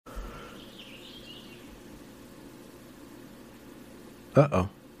Uh-oh.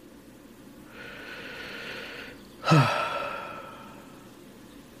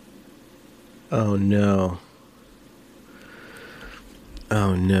 Oh, no.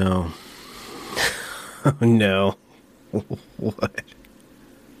 Oh, no. Oh, no. What?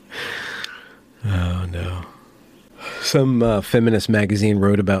 Oh, no. Some feminist magazine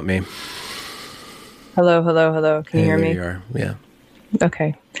wrote about me. Hello, hello, hello. Can you hear there me? You are. Yeah.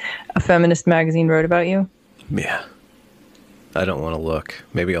 Okay. A feminist magazine wrote about you? Yeah. I don't want to look.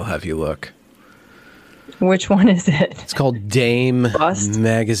 Maybe I'll have you look. Which one is it? It's called Dame Bust?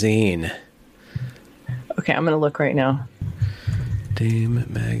 Magazine. Okay, I'm going to look right now. Dame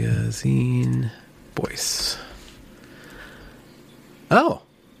Magazine. Voice. Oh.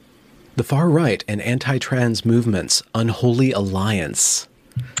 The far right and anti-trans movements. Unholy alliance.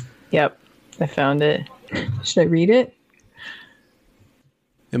 Yep. I found it. Should I read it?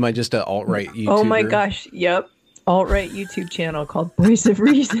 Am I just an alt-right YouTuber? Oh my gosh. Yep. Alt-right YouTube channel called Voice of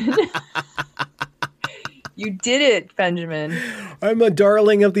Reason. You did it, Benjamin. I'm a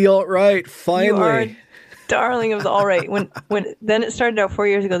darling of the alt-right. Finally. You are a darling of the alt-right. When then it started out 4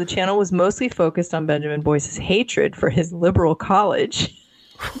 years ago, the channel was mostly focused on Benjamin Boyce's hatred for his liberal college,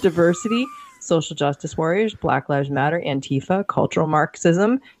 diversity, social justice warriors, Black Lives Matter, Antifa, cultural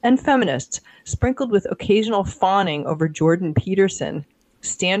Marxism, and feminists, sprinkled with occasional fawning over Jordan Peterson.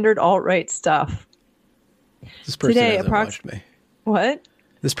 Standard alt-right stuff. This person hasn't watched me. What?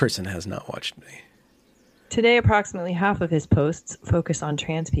 This person has not watched me. Today, approximately half of his posts focus on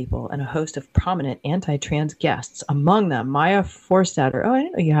trans people and a host of prominent anti-trans guests, among them Maya Forstater, oh, I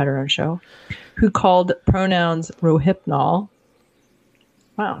didn't know you had her on show, who called pronouns rohypnol.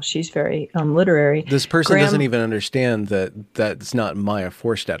 Wow, she's very literary. This person doesn't even understand that that's not Maya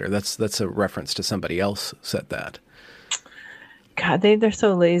Forstater. That's a reference to somebody else said that. God, they're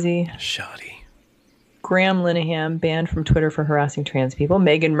so lazy. Shoddy. Graham Linehan, banned from Twitter for harassing trans people.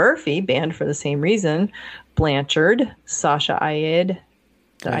 Megan Murphy, banned for the same reason. Blanchard, Sasha Ayad,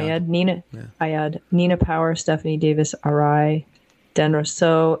 Nina Power, Stephanie Davis Arai, Dan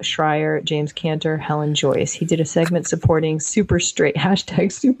Rousseau, Schreier, James Cantor, Helen Joyce. He did a segment supporting Super Straight,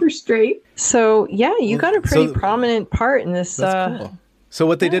 hashtag Super Straight. So, yeah, you got a pretty prominent part in this. That's cool. So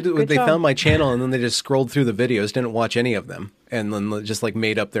what they did was they found my channel and then they just scrolled through the videos, didn't watch any of them, and then just like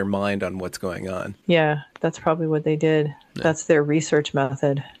made up their mind on what's going on. Yeah, that's probably what they did. Yeah. That's their research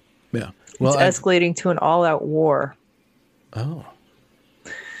method. Yeah. Well, it's escalating to an all-out war. Oh.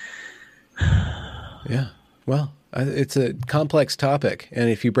 Yeah. Well, it's a complex topic, and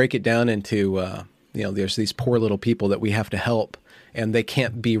if you break it down into, there's these poor little people that we have to help, and they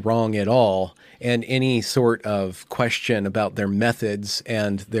can't be wrong at all. And any sort of question about their methods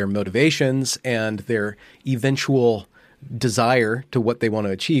and their motivations and their eventual desire to what they want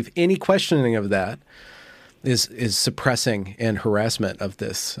to achieve, any questioning of that is suppressing and harassment of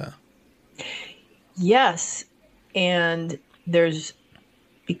this. Yes. And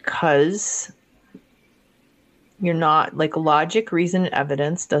because you're not, like, logic, reason, and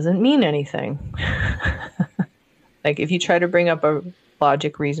evidence doesn't mean anything. Like, if you try to bring up a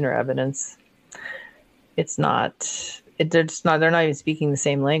logic, reason, or evidence, they're not even speaking the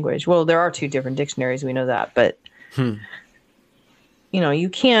same language. Well, there are two different dictionaries, we know that, but you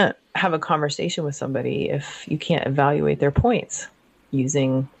can't have a conversation with somebody if you can't evaluate their points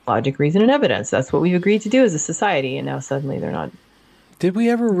using logic, reason, and evidence. That's what we've agreed to do as a society, and now suddenly they're not. Did we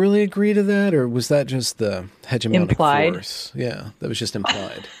ever really agree to that, or was that just the hegemonic implied force? Yeah, that was just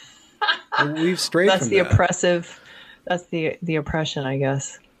implied. We've strayed from that. That's the oppression, I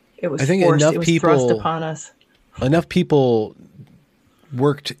guess. It was thrust upon us. Enough people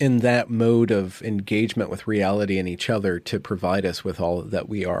worked in that mode of engagement with reality and each other to provide us with all that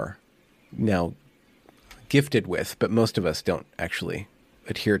we are now gifted with, but most of us don't actually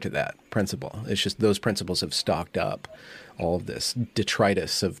adhere to that principle. It's just those principles have stocked up all of this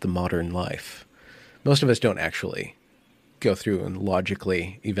detritus of the modern life. Most of us don't actually go through and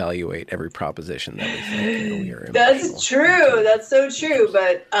logically evaluate every proposition that we think we are. That's true. That's so true.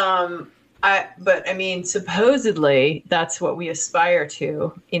 But I mean, supposedly that's what we aspire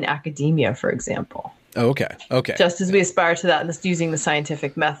to in academia, for example. Oh, okay. Okay. Just as we aspire to that, and that's using the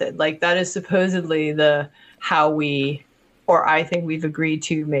scientific method. Like, that is supposedly how I think we've agreed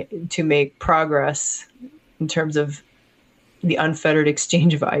to make progress in terms of the unfettered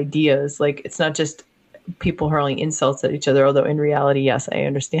exchange of ideas. Like, it's not just people hurling insults at each other, although in reality, yes, I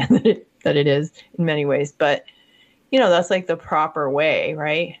understand that it is in many ways, but that's like the proper way,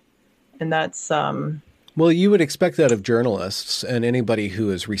 right? And that's well, you would expect that of journalists and anybody who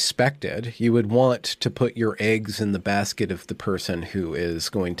is respected. You would want to put your eggs in the basket of the person who is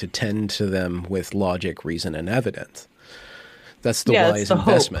going to tend to them with logic, reason, and evidence. That's the Yeah, wise that's the hope.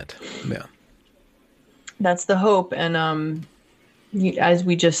 investment. Yeah. That's the hope. And as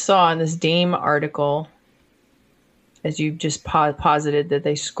we just saw in this Dame article, as you just posited that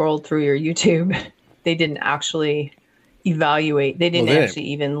they scrolled through your YouTube, they didn't actually evaluate. They didn't actually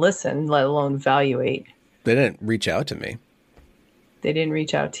even listen, let alone evaluate. They didn't reach out to me. They didn't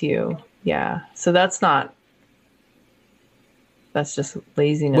reach out to you. Yeah. So that's just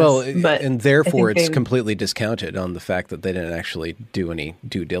laziness. Well, but and therefore it's completely discounted on the fact that they didn't actually do any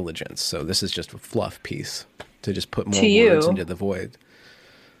due diligence. So this is just a fluff piece to just put more words into the void.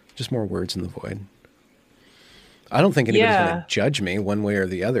 Just more words in the void. I don't think anybody's going to judge me one way or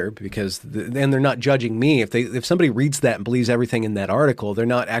the other because, and they're not judging me. If somebody reads that and believes everything in that article, they're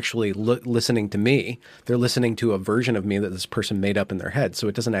not actually listening to me. They're listening to a version of me that this person made up in their head. So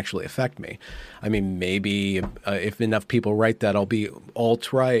it doesn't actually affect me. I mean, maybe if enough people write that, I'll be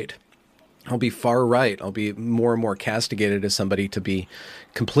alt-right. I'll be far right. I'll be more and more castigated as somebody to be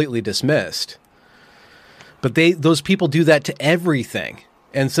completely dismissed. But those people do that to everything.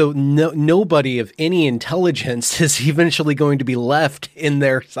 And so nobody of any intelligence is eventually going to be left in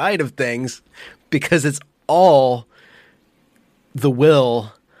their side of things because it's all the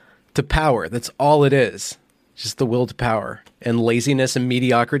will to power. That's all it is. Just the will to power and laziness and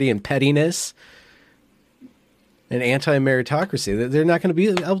mediocrity and pettiness and anti-meritocracy. They're not going to be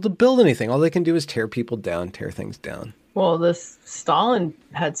able to build anything. All they can do is tear people down, tear things down. Well, this Stalin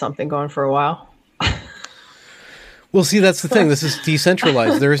had something going for a while. Well, see, that's the thing. This is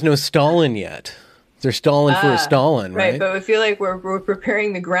decentralized. There is no Stalin yet. There's Stalin for a Stalin, right? Right, but we feel like we're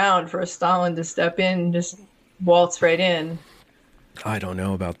preparing the ground for a Stalin to step in and just waltz right in. I don't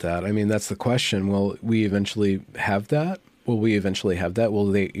know about that. I mean, that's the question. Will we eventually have that? Will we eventually have that? Will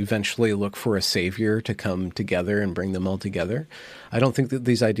they eventually look for a savior to come together and bring them all together? I don't think that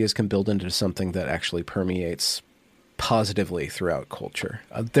these ideas can build into something that actually permeates positively throughout culture.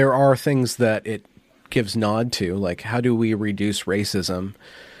 There are things that it gives nod to, like how do we reduce racism?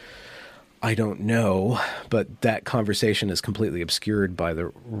 I don't know, but that conversation is completely obscured by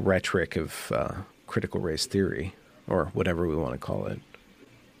the rhetoric of critical race theory, or whatever we want to call it.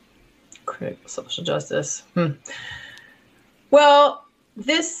 Critical social justice. Well,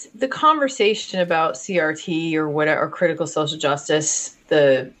 the conversation about CRT or whatever, or critical social justice,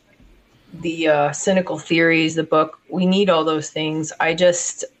 the cynical theories, the book, we need all those things. I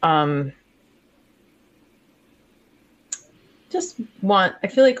just I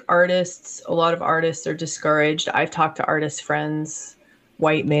feel like a lot of artists are discouraged. I've talked to artist friends,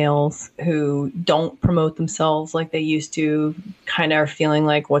 white males, who don't promote themselves like they used to, kind of are feeling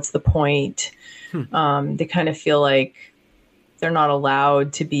like, what's the point? They kind of feel like they're not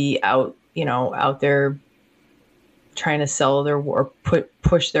allowed to be out there trying to sell their work,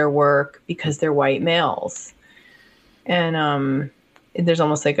 push their work because they're white males. And, there's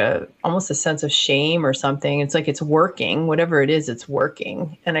almost a sense of shame or something. It's like it's working, whatever it is, it's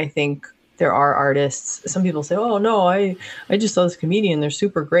working. And I think there are artists. Some people say, "Oh no, I just saw this comedian. They're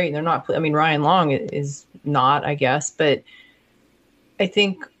super great." And they're not. I mean, Ryan Long is not, I guess, but I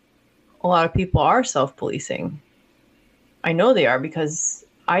think a lot of people are self-policing. I know they are because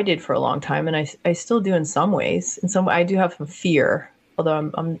I did for a long time, and I still do in some ways. In some, I do have some fear,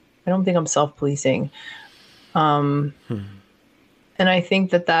 although I don't think I'm self-policing. And I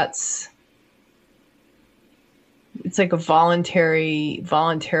think it's like a voluntarily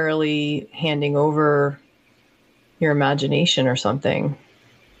handing over your imagination or something.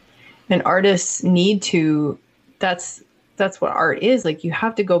 And artists need to, that's what art is. Like, you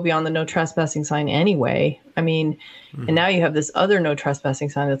have to go beyond the no trespassing sign anyway. I mean, and now you have this other no trespassing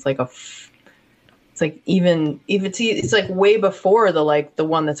sign that's like it's like it's like way before the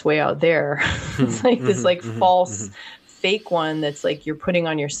one that's way out there. It's like this false fake one that's like you're putting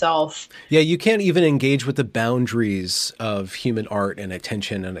on yourself. Yeah, you can't even engage with the boundaries of human art and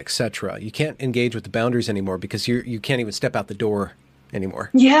attention and etc. You can't engage with the boundaries anymore because you can't even step out the door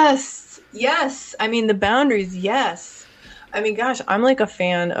anymore. Yes. I mean, the boundaries, yes. I mean, gosh, I'm like a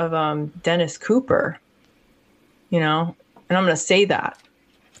fan of Dennis Cooper, and I'm going to say that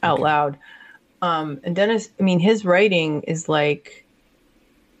out loud. And Dennis, I mean, his writing is like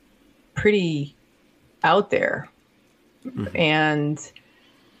pretty out there. And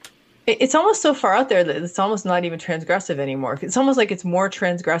it's almost so far out there that it's almost not even transgressive anymore. It's almost like it's more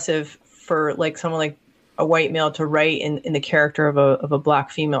transgressive for like someone like a white male to write in the character of a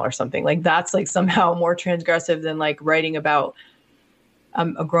black female or something. Like that's like somehow more transgressive than like writing about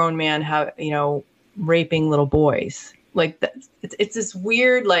a grown man raping little boys. Like that, it's this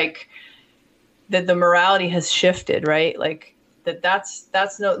weird, like that the morality has shifted, right? Like that's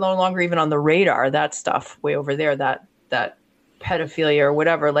no longer even on the radar. That stuff way over there, that pedophilia or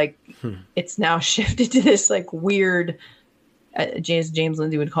whatever. Like it's now shifted to this like weird, James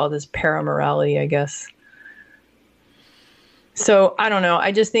Lindsay would call this paramorality, I guess. So I don't know.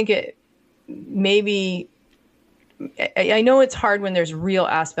 I just think it maybe, I know it's hard when there's real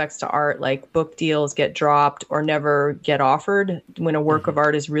aspects to art, like book deals get dropped or never get offered when a work of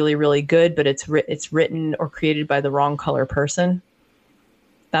art is really, really good, but it's written or created by the wrong color person.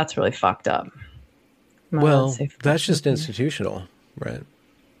 That's really fucked up. Well, that's just institutional, right?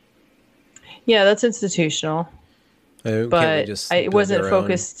 Yeah, that's institutional. But it wasn't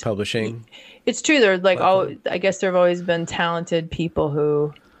focused. Publishing. It's true. They're like, I guess there have always been talented people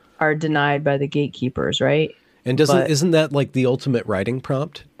who are denied by the gatekeepers, right? And isn't that like the ultimate writing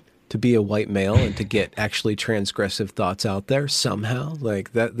prompt? To be a white male and to get actually transgressive thoughts out there somehow? Like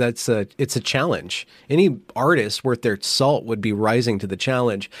it's a challenge. Any artist worth their salt would be rising to the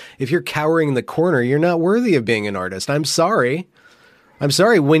challenge. If you're cowering in the corner, you're not worthy of being an artist. I'm sorry.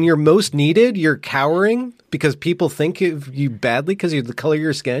 When you're most needed, you're cowering because people think of you badly because of the color of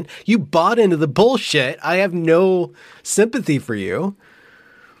your skin. You bought into the bullshit. I have no sympathy for you.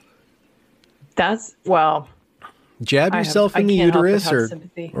 Jab yourself in the uterus or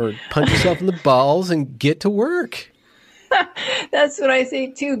punch yourself in the balls and get to work. That's what I say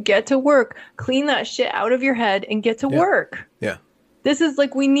too. Get to work. Clean that shit out of your head and get to work. Yeah. This is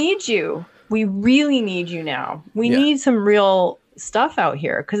like, we need you. We really need you now. We need some real stuff out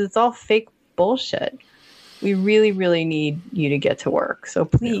here because it's all fake bullshit. We really, really need you to get to work. So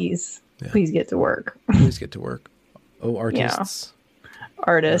please get to work. Please get to work. Oh, artists.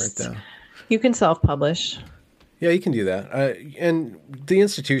 Artists. You can self-publish. Yeah, you can do that. And the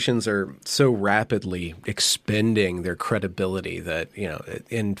institutions are so rapidly expending their credibility that,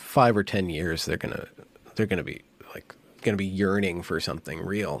 in 5 or 10 years, they're going to be yearning for something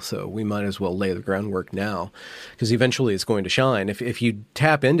real. So we might as well lay the groundwork now because eventually it's going to shine. If you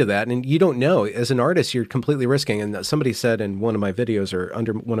tap into that, and you don't know, as an artist, you're completely risking. And somebody said in one of my videos or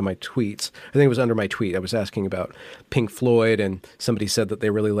under one of my tweets, I think it was under my tweet, I was asking about Pink Floyd, and somebody said that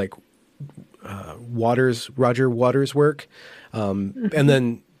they really like Roger Waters' work. And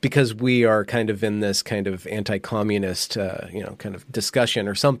then because we are kind of in this kind of anti-communist, kind of discussion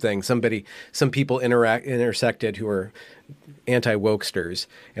or something, some people intersected who are anti-wokesters,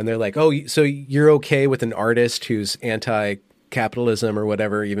 and they're like, oh, so you're okay with an artist who's anti-capitalism or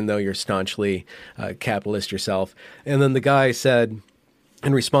whatever, even though you're staunchly capitalist yourself. And then the guy said,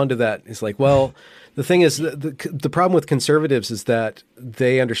 in response to that, he's like, well, the thing is, the problem with conservatives is that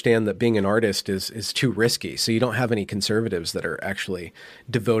they understand that being an artist is too risky. So you don't have any conservatives that are actually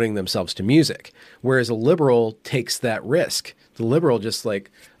devoting themselves to music. Whereas a liberal takes that risk. The liberal just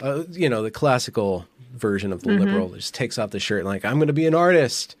like, the classical version of the liberal just takes off the shirt and like, I'm going to be an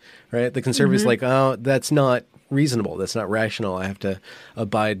artist, right? The conservative's like, oh, that's not reasonable. That's not rational. I have to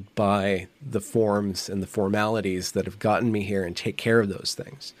abide by the forms and the formalities that have gotten me here and take care of those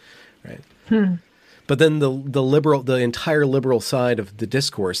things, right? But then the entire liberal side of the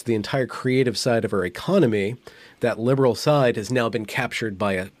discourse, the entire creative side of our economy, that liberal side has now been captured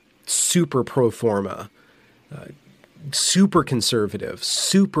by a super pro forma, super conservative,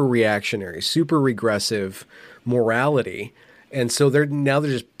 super reactionary, super regressive morality. And so they're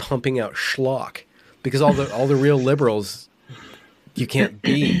just pumping out schlock because all the real liberals you can't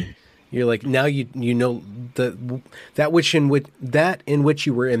be. You're like, now you know that in which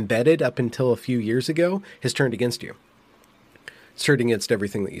you were embedded up until a few years ago has turned against you. It's turned against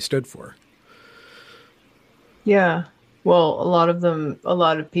everything that you stood for. Yeah. Well, a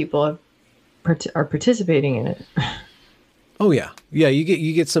lot of people are participating in it. Oh yeah. Yeah,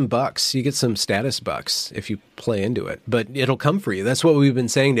 you get some bucks. You get some status bucks if you play into it. But it'll come for you. That's what we've been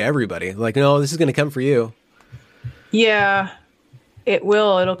saying to everybody. Like, no, this is going to come for you. Yeah. It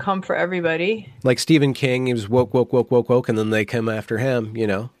will. It'll come for everybody. Like Stephen King, he was woke, and then they come after him,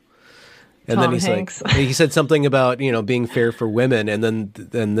 And Tom Hanks. Like, he said something about, being fair for women, and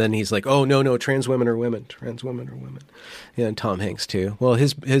then he's like, oh, no, trans women are women. Yeah, and Tom Hanks too. Well,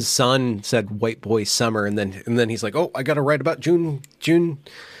 his son said white boy summer, and then he's like, oh, I got to write about Juneteenth.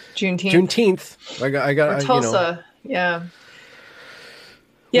 I got or Tulsa. Yeah.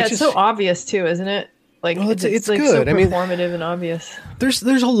 Yeah, it's so obvious too, isn't it? Like, well, it's like good. So performative and obvious. There's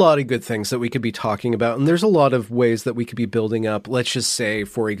a lot of good things that we could be talking about, and there's a lot of ways that we could be building up. Let's just say,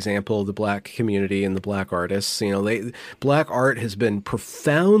 for example, the Black community and the Black artists. Black art has been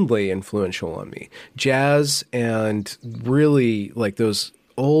profoundly influential on me. Jazz and really like those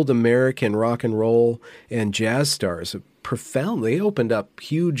old American rock and roll and jazz stars have profoundly opened up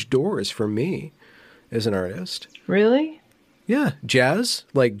huge doors for me as an artist. Really? Yeah, jazz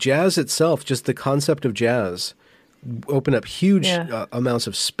itself, just the concept of jazz open up huge amounts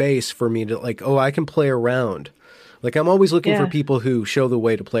of space for me to like, oh, I can play around. Like I'm always looking for people who show the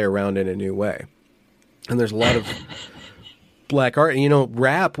way to play around in a new way. And there's a lot of black art. You know,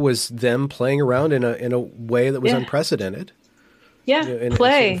 rap was them playing around in a way that was unprecedented. Yeah,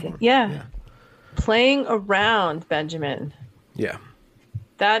 in yeah. Playing around, Benjamin. Yeah.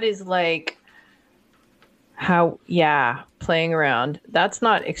 That is like playing around. That's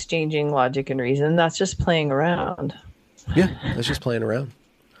not exchanging logic and reason. That's just playing around. Yeah, that's just playing around.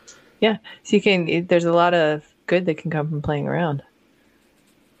 Yeah. So there's a lot of good that can come from playing around.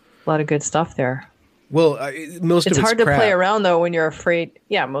 A lot of good stuff there. Well, most of it's hard crap. To play around though when you're afraid.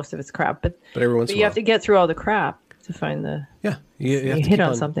 Yeah, most of it's crap, but every once in a while you have to get through all the crap to find the you have to hit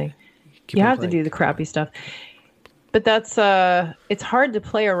on something. You have to do the crappy stuff. But that's it's hard to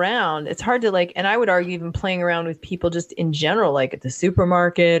play around. It's hard to like, and I would argue even playing around with people just in general, like at the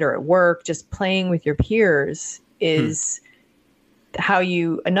supermarket or at work, just playing with your peers is how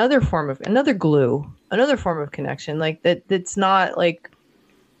you another form of connection. Like that's not like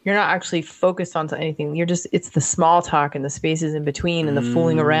you're not actually focused on anything. It's the small talk and the spaces in between and the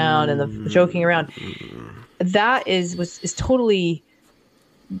fooling around and the joking around. That is totally,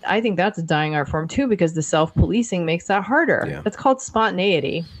 I think that's a dying art form too, because the self-policing makes that harder. Yeah. That's called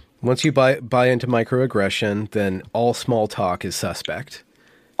spontaneity. Once you buy into microaggression, then all small talk is suspect.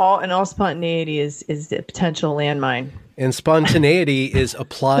 All spontaneity is the potential landmine. And spontaneity is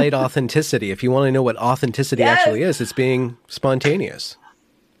applied authenticity. If you want to know what authenticity actually is, it's being spontaneous.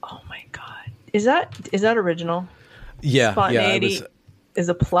 Oh my God. Is that original? Yeah. Spontaneity is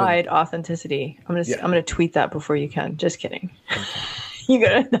applied authenticity. I'm gonna tweet that before you can. Just kidding.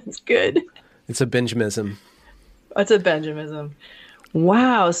 Okay. That's good. It's a Benjamism. It's a Benjamism.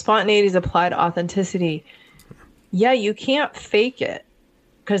 Wow. Spontaneity is applied authenticity. Yeah, you can't fake it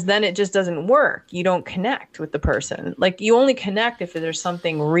because then it just doesn't work. You don't connect with the person. Like you only connect if there's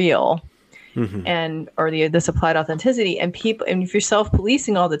something real. Or this applied authenticity, and if you're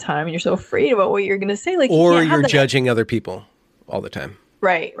self-policing all the time and you're so afraid about what you're going to say, like you're judging other people all the time.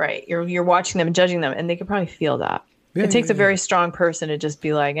 Right. You're watching them and judging them, and they can probably feel that. It takes a very strong person to just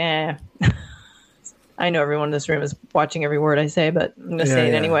be like, I know everyone in this room is watching every word I say, but I'm going to say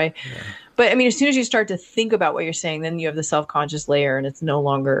it anyway. Yeah. But I mean, as soon as you start to think about what you're saying, then you have the self-conscious layer, and it's no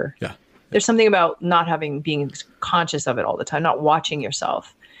longer. Yeah. There's something about not being conscious of it all the time, not watching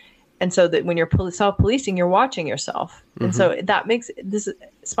yourself. And so that when you're self-policing, you're watching yourself. And so that makes this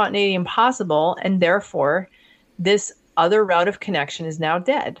spontaneity impossible. And therefore, this other route of connection is now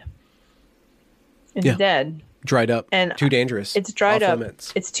dead. It's dead. Dried up. And too dangerous. It's dried up.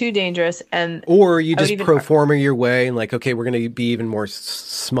 Limits. It's too dangerous. Or you just pro forma your way and like, okay, we're going to be even more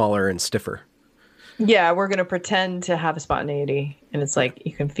smaller and stiffer. Yeah, we're going to pretend to have a spontaneity. And it's like,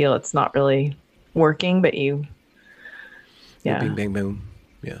 you can feel it's not really working, but you... Yeah. Bing, bang, boom.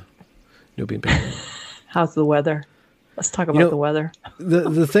 Yeah. No being bad. How's the weather? Let's talk about the weather.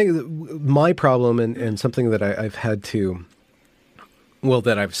 the thing, my problem and something that I've had to,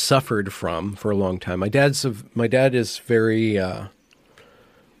 that I've suffered from for a long time. My dad is very,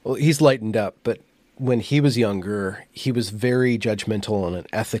 he's lightened up, but when he was younger, he was very judgmental on an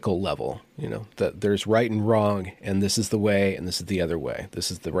ethical level. You know, that there's right and wrong, and this is the way, and this is the other way.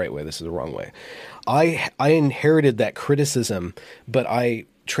 This is the right way. This is the wrong way. I inherited that criticism, but I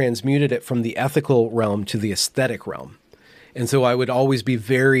transmuted it from the ethical realm to the aesthetic realm. And so I would always be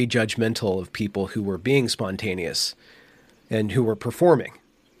very judgmental of people who were being spontaneous and who were performing,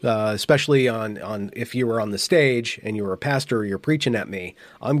 especially on if you were on the stage and you were a pastor or you're preaching at me,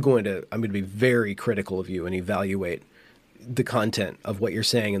 I'm going to be very critical of you and evaluate the content of what you're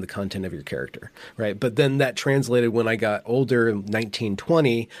saying and the content of your character, right? But then that translated when I got older, 19,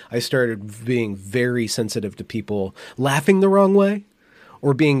 20, I started being very sensitive to people laughing the wrong way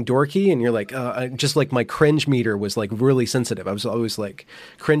or being dorky, and you're like, just like my cringe meter was like really sensitive. I was always like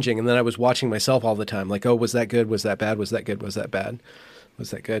cringing, and then I was watching myself all the time, like, oh, was that good? Was that bad? Was that good? Was that bad? Was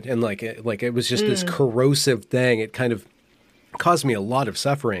that good? And it was just this corrosive thing. It kind of caused me a lot of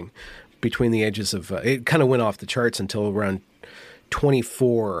suffering between the ages of. It kind of went off the charts until around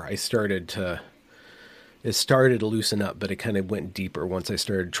 24. It started to loosen up, but it kind of went deeper once I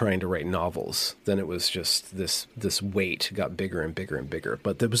started trying to write novels. Then it was just this weight got bigger and bigger and bigger.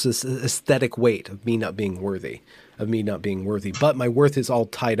 But there was this aesthetic weight of me not being worthy. But my worth is all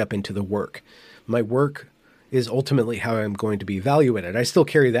tied up into the work. My work is ultimately how I'm going to be evaluated. I still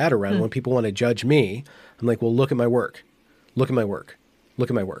carry that around. When people want to judge me, I'm like, well, look at my work. Look at my work.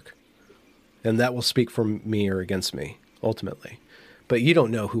 Look at my work. And that will speak for me or against me, ultimately. But you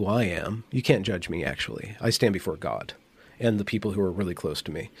don't know who I am. You can't judge me, actually. I stand before God and the people who are really close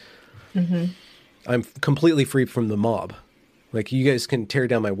to me. I'm completely free from the mob. Like, you guys can tear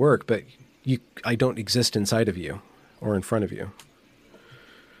down my work, but I don't exist inside of you or in front of you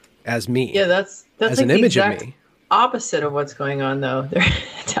as me. Yeah, that's as like an the image of exact me. opposite of what's going on, though. They're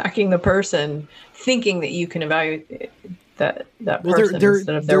attacking the person, thinking that you can evaluate that person instead of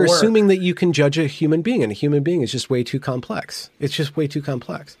their they're work. assuming that you can judge a human being, and a human being is just way too complex. It's just way too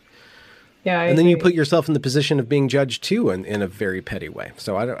complex. Yeah, and then you put yourself in the position of being judged too, in a very petty way.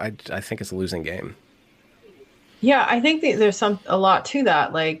 So I think it's a losing game. Yeah, I think that there's a lot to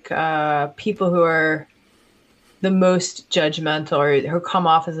that. Like people who are the most judgmental, or who come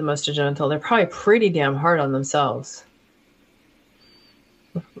off as the most judgmental, they're probably pretty damn hard on themselves,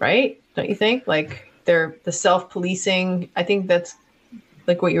 right? Don't you think? Like they're the self-policing. I think that's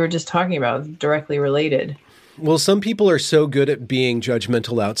like what you were just talking about, directly related. Well, some people are so good at being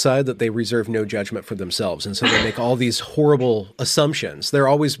judgmental outside that they reserve no judgment for themselves. And so they make all these horrible assumptions. They're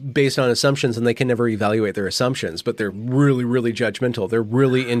always based on assumptions, and they can never evaluate their assumptions, but they're really, really judgmental. They're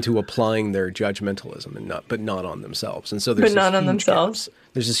really into applying their judgmentalism but not on themselves. And so there's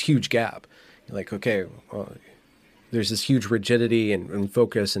there's this huge gap. You're like, okay, well, there's this huge rigidity and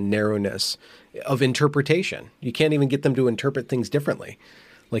focus and narrowness of interpretation. You can't even get them to interpret things differently,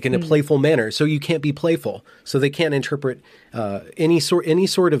 like in a playful manner. So you can't be playful. So they can't interpret any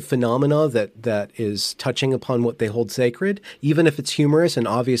sort of phenomena that is touching upon what they hold sacred, even if it's humorous and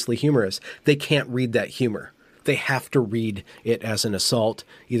obviously humorous. They can't read that humor. They have to read it as an assault,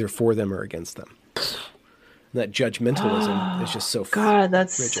 either for them or against them. That judgmentalism is just so God,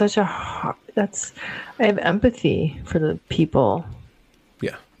 that's rigid. such a I have empathy for the people.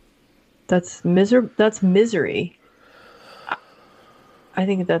 Yeah. That's misery. I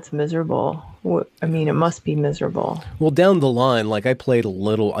think that's miserable. I mean, it must be miserable. Well, down the line, like I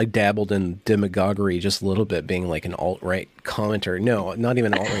dabbled in demagoguery just a little bit, being like an alt-right commenter. No, not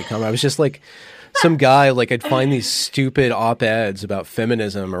even an alt-right commenter. I was just like some guy, like I'd find these stupid op-eds about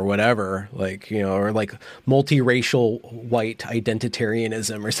feminism or whatever, like, or like multiracial white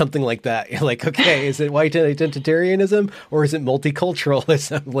identitarianism or something like that. You're like, okay, is it white identitarianism or is it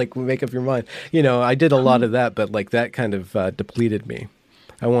multiculturalism? Like, make up your mind. I did a lot of that, but like that kind of depleted me.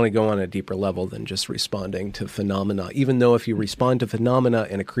 I want to go on a deeper level than just responding to phenomena, even though if you respond to phenomena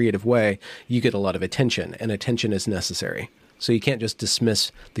in a creative way, you get a lot of attention, and attention is necessary. So you can't just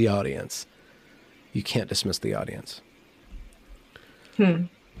dismiss the audience. You can't dismiss the audience. That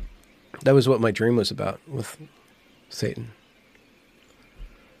was what my dream was about with Satan.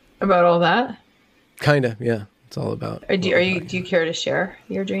 About all that? Kind of, yeah. It's all about. Do you care to share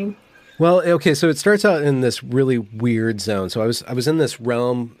your dream? Well, okay, so it starts out in this really weird zone. So I was in this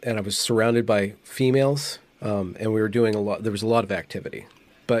realm, and I was surrounded by females, and we were doing there was a lot of activity.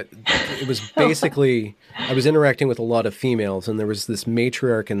 But it was basically, I was interacting with a lot of females, and there was this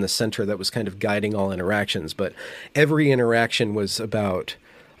matriarch in the center that was kind of guiding all interactions. But every interaction was about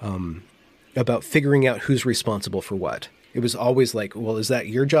figuring out who's responsible for what. It was always like, well, is that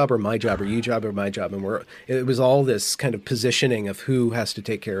your job or my job, or your job or my job? And it was all this kind of positioning of who has to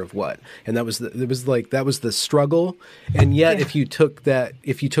take care of what. And that was the struggle. And yet, if you took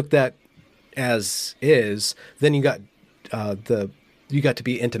that as is, then you got to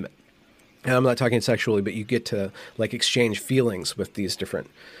be intimate. And I'm not talking sexually, but you get to like exchange feelings with these different.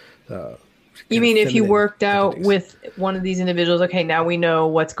 You mean if you worked out with one of these individuals? Okay, now we know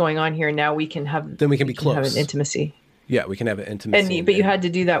what's going on here. Now we can have. Then we can be close. Have an intimacy. Yeah, we can have an intimacy. But you had to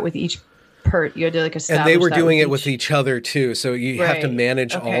do that with each part. You had to like establish. And they were doing it with each other too. So you have to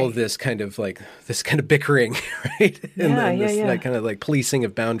manage all of this kind of bickering, right? That kind of like policing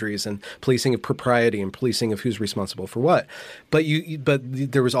of boundaries and policing of propriety and policing of who's responsible for what. But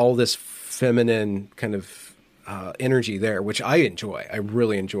there was all this feminine kind of energy there, which I enjoy. I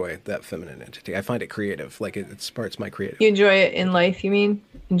really enjoy that feminine entity. I find it creative. Like it sparks my creative. You enjoy it in life, you mean?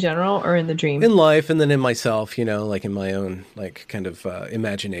 In general, or in the dream? In life, and then in myself, like in my own like kind of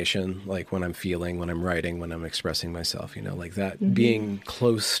imagination, like when I'm feeling, when I'm writing, when I'm expressing myself, like that, being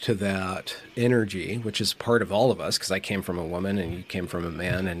close to that energy, which is part of all of us, because I came from a woman and you came from a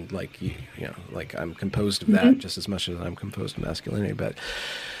man, and like like I'm composed of that just as much as I'm composed of masculinity, But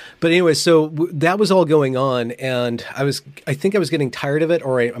anyway, so that was all going on, and I think I was getting tired of it,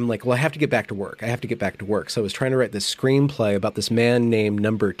 or I'm like, well, I have to get back to work. So I was trying to write this screenplay about this man named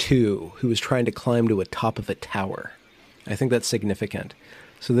Number 2 who was trying to climb to a top of a tower. I think that's significant.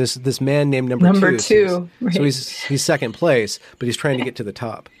 So this man named Number 2. Right. So he's second place, but he's trying to get to the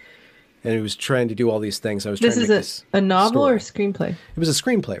top. And he was trying to do all these things. This is a novel or a screenplay? It was a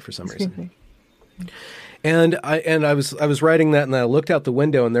screenplay for some reason. And I was writing that, and I looked out the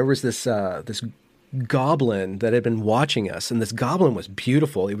window, and there was this goblin that had been watching us, and this goblin was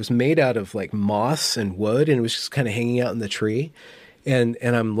beautiful. It was made out of like moss and wood, and it was just kind of hanging out in the tree. And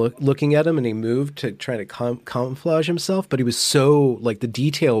I'm looking at him, and he moved to try to camouflage himself, but he was so, like, the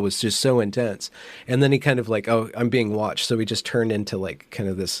detail was just so intense. And then he kind of like, oh, I'm being watched. So he just turned into like kind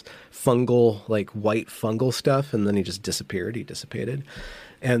of this fungal, like white fungal stuff. And then he just disappeared. He dissipated.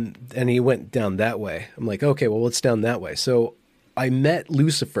 And he went down that way. I'm like, okay, well, let's down that way. So I met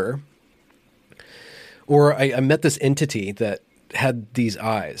Lucifer, or I met this entity that had these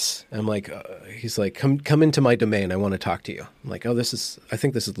eyes. I'm like, he's like, come into my domain. I want to talk to you. I'm like, oh, I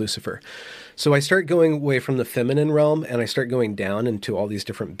think this is Lucifer. So I start going away from the feminine realm, and I start going down into all these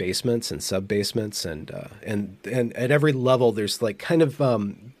different basements and sub basements. And at every level, there's like kind of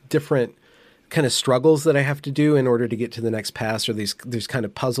different kind of struggles that I have to do in order to get to the next pass, or these kind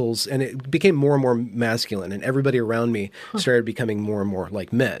of puzzles. And it became more and more masculine, and everybody around me started becoming more and more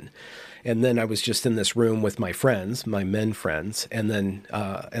like men. And then I was just in this room with my friends, my men friends, and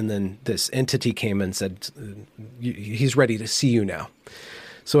then this entity came and said, he's ready to see you now.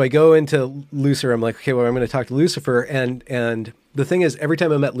 So I go into Lucifer. I'm like, okay, well, I'm going to talk to Lucifer. And the thing is, every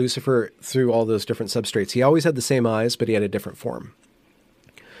time I met Lucifer through all those different substrates, he always had the same eyes, but he had a different form.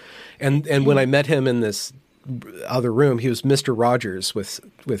 And when I met him in this other room, he was Mr. Rogers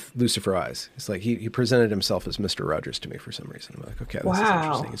with Lucifer eyes. It's like he presented himself as Mr. Rogers to me for some reason. I'm like, okay, this is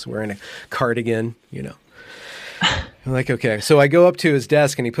interesting. He's wearing a cardigan, you know. I'm like, okay. So I go up to his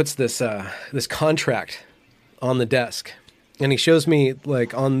desk, and he puts this contract on the desk, and he shows me,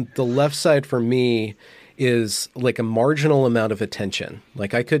 like, on the left side for me is like a marginal amount of attention.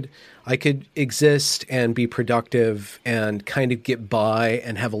 Like I could exist and be productive and kind of get by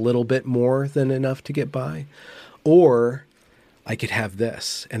and have a little bit more than enough to get by, or I could have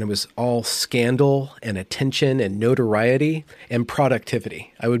this, and it was all scandal and attention and notoriety and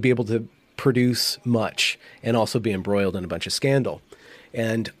productivity. I would be able to produce much and also be embroiled in a bunch of scandal.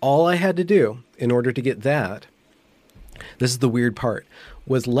 And all I had to do in order to get that, this is the weird part,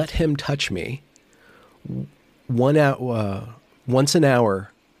 was let him touch me once an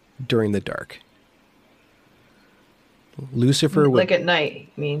hour during the dark. Lucifer would, like at night,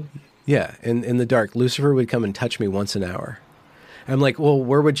 I mean. Yeah, in the dark, Lucifer would come and touch me once an hour. I'm like, well,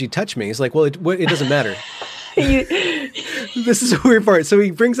 where would you touch me? He's like, well, it doesn't matter. This is a weird part. So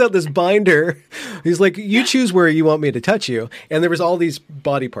he brings out this binder. He's like, you choose where you want me to touch you. And there was all these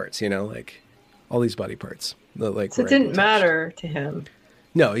body parts, you know, like all these body parts. Like, so it didn't matter to him.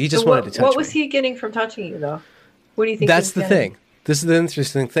 No, he just wanted to touch me. What was he getting from touching you, though? What do you think? That's the thing. This is the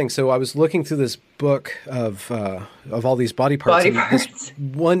interesting thing. So I was looking through this book of all these body parts. This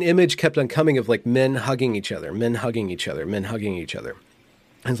one image kept on coming of like men hugging each other, men hugging each other, men hugging each other.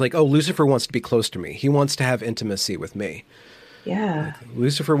 And it's like, oh, Lucifer wants to be close to me. He wants to have intimacy with me. Yeah. Like,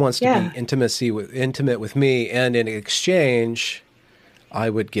 Lucifer wants to be intimate with me, and in exchange, I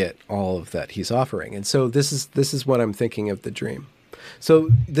would get all of that he's offering. And so this is what I'm thinking of the dream. So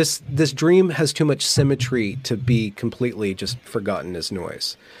this dream has too much symmetry to be completely just forgotten as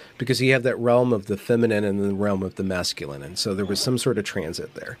noise, because you have that realm of the feminine and the realm of the masculine. And so there was some sort of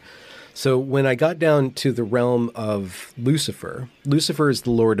transit there. So when I got down to the realm of Lucifer, Lucifer is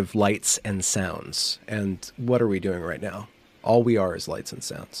the Lord of lights and sounds. And what are we doing right now? All we are is lights and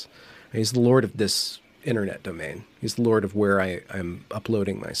sounds. He's the Lord of this internet domain. He's the Lord of where I'm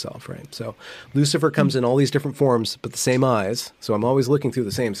uploading myself, right? So Lucifer comes in all these different forms, but the same eyes. So I'm always looking through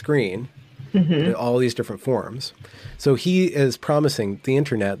the same screen, in all these different forms. So he is promising the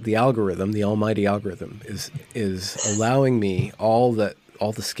internet, the algorithm, the almighty algorithm is allowing me all the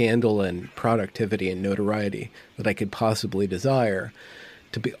scandal and productivity and notoriety that I could possibly desire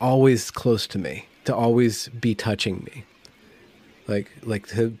to be always close to me, to always be touching me.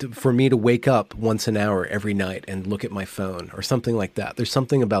 For me to wake up once an hour every night and look at my phone or something like that. There's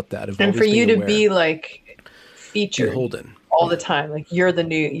something about that. And for you to be like featured beholden all the time. Like you're the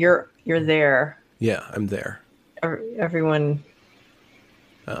new, you're there. Yeah, I'm there. Everyone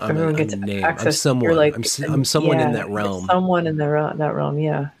gets name. access. I'm someone. Like, I'm someone in that realm. Someone in that realm.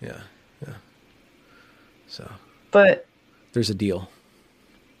 Yeah. Yeah. So. But there's a deal.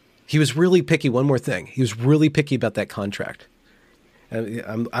 He was really picky. One more thing. He was really picky about that contract.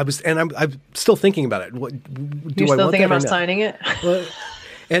 I'm still thinking about it. You're still thinking about signing it? Well,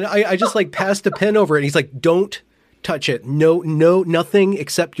 and I just like passed a pen over it. And he's like, don't touch it. No, nothing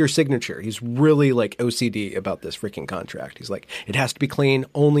except your signature. He's really like OCD about this freaking contract. He's like, it has to be clean,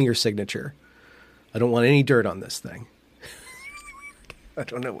 only your signature. I don't want any dirt on this thing. I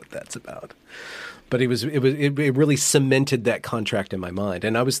don't know what that's about. But it really cemented that contract in my mind.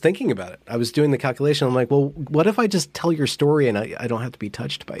 And I was thinking about it. I was doing the calculation. I'm like, well, what if I just tell your story and I don't have to be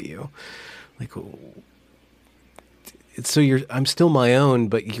touched by you? Like, so I'm still my own,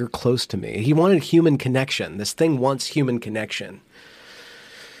 but you're close to me. He wanted human connection. This thing wants human connection.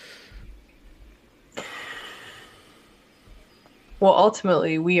 Well,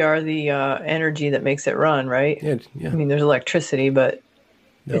 ultimately, we are the energy that makes it run, right? Yeah, yeah. I mean, there's electricity, but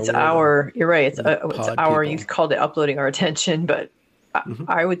it's our. You're right. It's our. People. You called it uploading our attention, but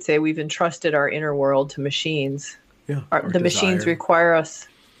I would say we've entrusted our inner world to machines. Yeah, the machines require us.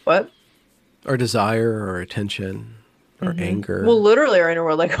 What? Our desire, our attention, our anger. Well, literally our inner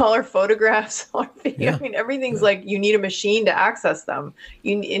world, like all our photographs, I mean, everything's like you need a machine to access them.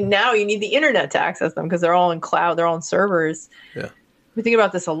 And now you need the internet to access them because they're all in cloud, they're all in servers. Yeah. We think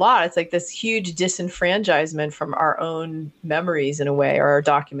about this a lot. It's like this huge disenfranchisement from our own memories in a way, or our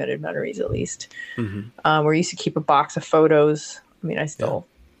documented memories at least. We used to keep a box of photos. I mean, I still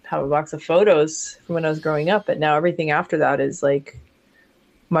have a box of photos from when I was growing up, but now everything after that is like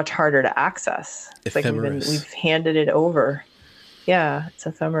much harder to access. It's Ephemeris. like we've handed it over. Yeah, it's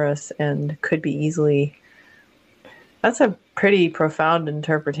ephemeris and could be easily. That's a pretty profound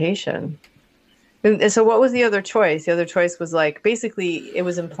interpretation. And so what was the other choice? The other choice was like, basically it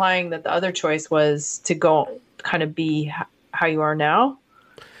was implying that the other choice was to go kind of be how you are now.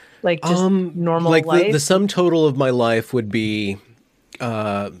 Like just normal like life. The sum total of my life would be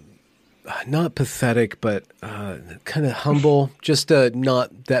not pathetic, but kind of humble, just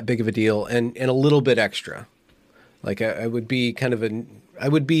not that big of a deal, and a little bit extra. Like I would be kind of I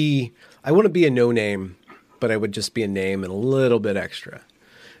want to be a no name, but I would just be a name and a little bit extra,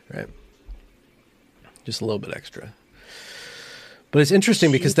 right? Just a little bit extra. But it's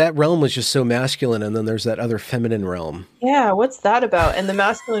interesting because that realm was just so masculine, and then there's that other feminine realm. Yeah, what's that about? And the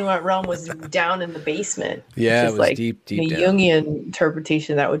masculine realm was down in the basement. Yeah, it was like deep in a down. Jungian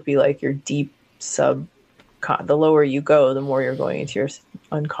interpretation, that would be like your deep the lower you go, the more you're going into your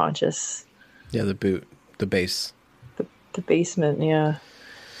unconscious. Yeah, the base. The basement, yeah.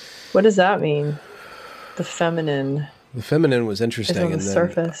 What does that mean? The feminine. The feminine was interesting. Is on the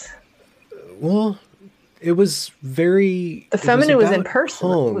surface. Well, it was very... The feminine was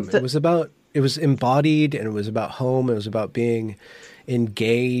impersonal. Home. It was embodied, and it was about home. It was about being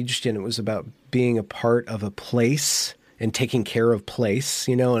engaged, and it was about being a part of a place and taking care of place,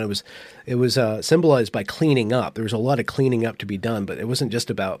 and it was symbolized by cleaning up. There was a lot of cleaning up to be done, but it wasn't just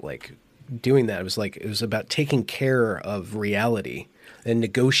about like doing that. It was about taking care of reality and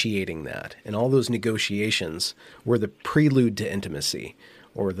negotiating that. And all those negotiations were the prelude to intimacy,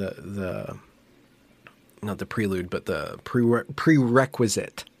 or the not the prelude, but the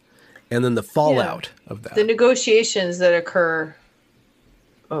prerequisite, and then the fallout of that. The negotiations that occur.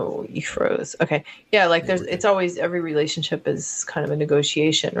 Oh, you froze. Okay. Yeah, like it's always, every relationship is kind of a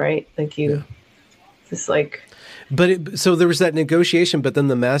negotiation, right? Like it's like. So there was that negotiation, but then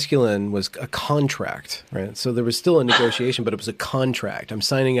the masculine was a contract, right? So there was still a negotiation, but it was a contract. I'm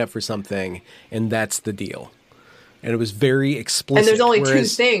signing up for something, and that's the deal. And it was very explicit. And there's only two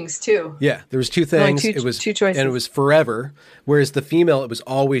things, too. Yeah, there was two things. It was two choices. And it was forever. Whereas the female, it was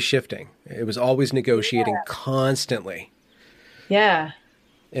always shifting. It was always negotiating constantly. Yeah.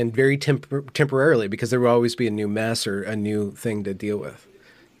 And very temporarily, because there would always be a new mess or a new thing to deal with.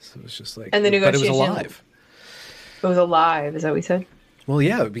 So it was just like, and the negotiation, but it was alive. It was alive. Is that what you said? Well,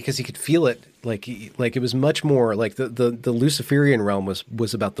 yeah, because he could feel it. Like it was much more like the Luciferian realm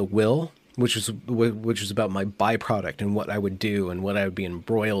was about the will, which was about my byproduct and what I would do and what I would be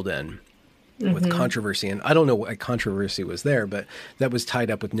embroiled in with controversy. And I don't know what controversy was there, but that was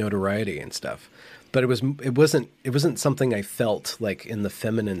tied up with notoriety and stuff. But it wasn't something I felt like in the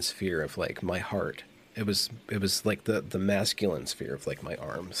feminine sphere of like my heart. It was like the masculine sphere of like my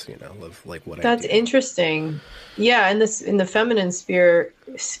arms, of like what I do. That's interesting. Yeah, in the feminine sphere,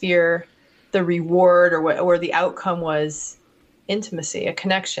 the reward or the outcome was intimacy, a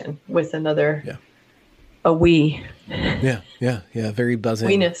connection with another, a we. Yeah, very buzzing.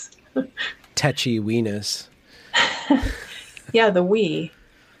 Weeness. Tetchy weeness. Yeah, the we.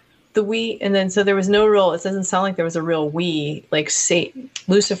 The we, and then so there was no real, it doesn't sound like there was a real we, like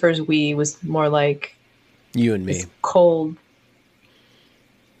Lucifer's we was more like you and me. Cold.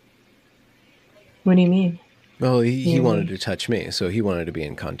 What do you mean? Well, he wanted to touch me, so he wanted to be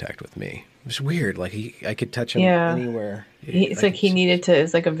in contact with me. It was weird. Like I could touch him anywhere. It's like he needed to.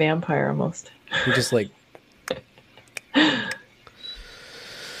 It's like a vampire almost. He just like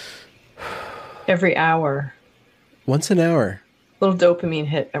every hour. Once an hour. Little dopamine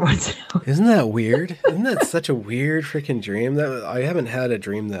hit every once in a while. Isn't that weird? Isn't that such a weird freaking dream? That I haven't had a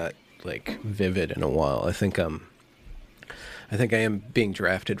dream that like vivid in a while. I think I am being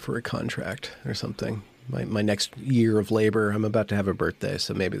drafted for a contract or something. my next year of labor. I'm about to have a birthday,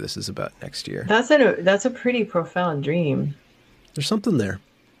 so maybe this is about next year. That's a pretty profound dream. There's something there.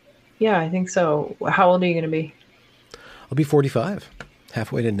 Yeah, I think so. How old are you going to be? I'll be 45,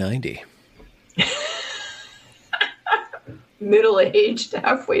 halfway to 90. Middle-aged,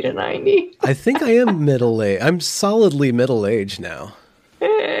 halfway to 90. I think I am middle-aged. I'm solidly middle-aged now.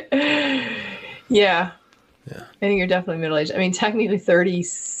 Yeah. I think you're definitely middle-aged. I mean, technically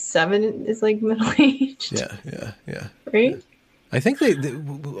 37 is like middle-aged. Yeah. Right? I think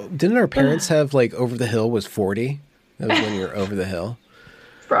didn't our parents have like over the hill was 40? That was when you were over the hill.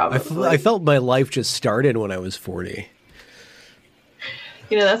 Probably. I felt my life just started when I was 40.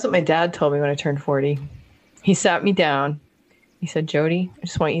 That's what my dad told me when I turned 40. He sat me down. He said, Jody, I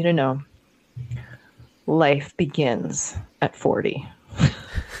just want you to know, life begins at 40. I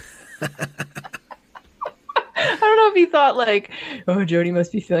don't know if he thought like, oh, Jody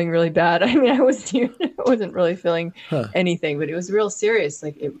must be feeling really bad. I mean, I wasn't really feeling anything, but it was real serious.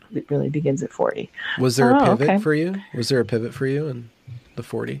 Like it really begins at 40. Was there a pivot for you? Was there a pivot for you in the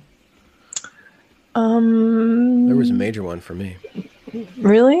 40? There was a major one for me.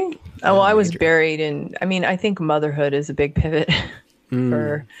 Really? Oh, well, I was buried in, I think motherhood is a big pivot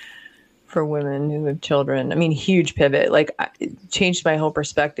for women who have children. I mean, huge pivot. Like it changed my whole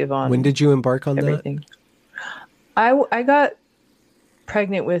perspective on When did you embark on everything. I got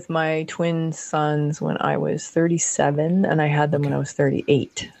pregnant with my twin sons when I was 37 and I had them when I was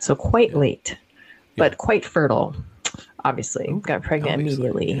 38. So quite late, but quite fertile. Obviously, got pregnant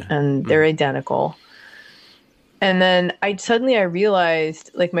immediately and they're identical. And then I realized,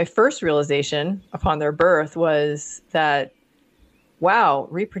 like my first realization upon their birth was that, wow,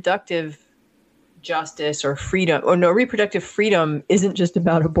 reproductive justice or freedom, reproductive freedom isn't just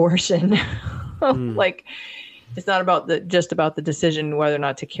about abortion. Like it's not about just about the decision whether or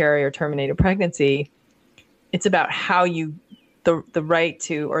not to carry or terminate a pregnancy. It's about how the right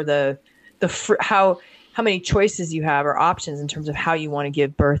to, or how many choices you have or options in terms of how you want to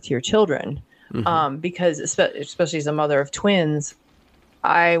give birth to your children. Because especially as a mother of twins,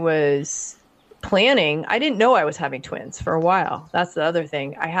 I was planning. I didn't know I was having twins for a while. That's the other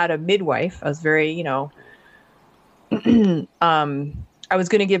thing. I had a midwife. I was very, I was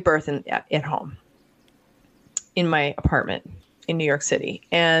going to give birth at home in my apartment in New York City.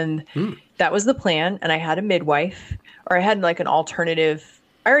 And that was the plan. And I had a midwife, or I had like an alternative.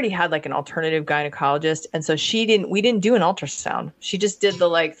 I already had like an alternative gynecologist. And so we didn't do an ultrasound. She just did the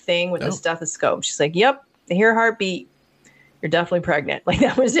like thing with the stethoscope. She's like, yep, I hear a heartbeat. You're definitely pregnant. Like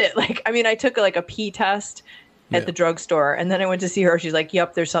that was it. Like, I mean, I took like a pee test at the drugstore and then I went to see her. She's like,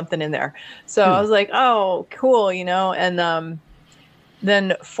 yep, there's something in there. So I was like, oh, cool. And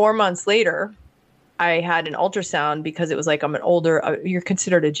then 4 months later, I had an ultrasound because it was like, I'm an older, you're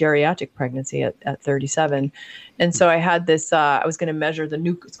considered a geriatric pregnancy at 37. And so I had this, I was going to measure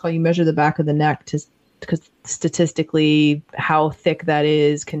it's called, you measure the back of the neck because statistically how thick that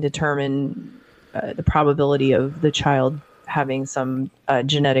is can determine the probability of the child having some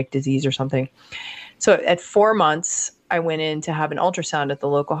genetic disease or something. So at 4 months, I went in to have an ultrasound at the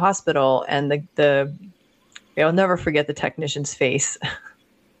local hospital, and I'll never forget the technician's face.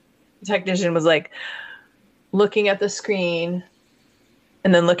 The technician was like looking at the screen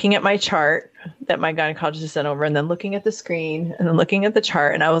and then looking at my chart that my gynecologist sent over, and then looking at the screen and then looking at the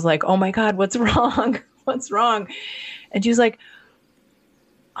chart. And I was like, oh my God, what's wrong? What's wrong? And she was like,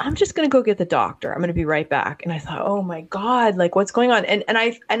 I'm just going to go get the doctor. I'm going to be right back. And I thought, oh my God, like what's going on? And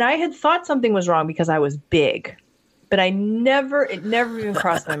I had thought something was wrong because I was big, but it never even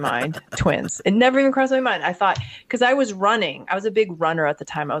crossed my mind. Twins. It never even crossed my mind. I thought, because I was running. I was a big runner at the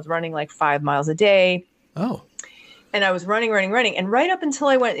time. I was running like 5 miles a day. Oh. And I was running. And right up until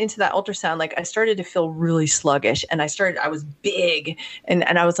I went into that ultrasound, like I started to feel really sluggish, and I was big, and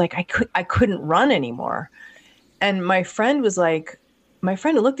I was like, I couldn't run anymore. And my friend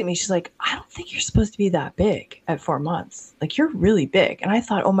looked at me. She's like, I don't think you're supposed to be that big at 4 months. Like you're really big. And I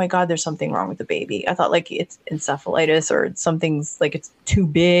thought, oh my God, there's something wrong with the baby. I thought like it's encephalitis or something's like it's too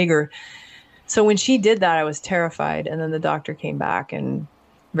big. So when she did that, I was terrified. And then the doctor came back and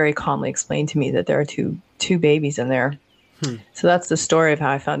very calmly explained to me that there are two babies in there. So that's the story of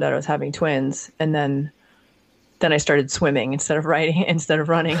how I found out I was having twins. And then I started swimming instead of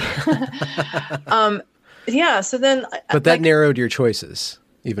running. Yeah. So then, but that narrowed your choices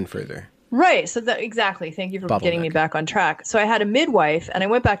even further. Right. So exactly. Thank you for getting me back on track. So I had a midwife, and I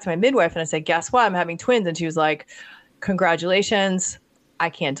went back to my midwife and I said, guess what? I'm having twins. And she was like, congratulations. I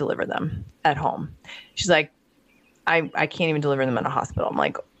can't deliver them at home. She's like, I can't even deliver them in a hospital. I'm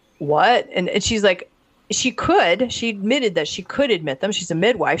like, what? And she's like, she admitted that she could admit them. She's a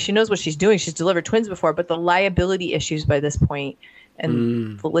midwife. She knows what she's doing. She's delivered twins before, but the liability issues by this point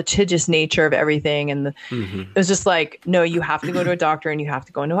and the litigious nature of everything. And it was just like, no, you have to go to a doctor and you have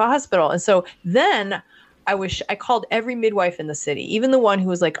to go into a hospital. And so then I called every midwife in the city, even the one who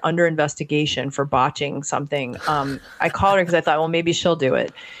was like under investigation for botching something. I called her because I thought, well, maybe she'll do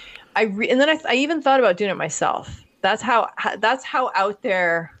it. And then I even thought about doing it myself. That's how out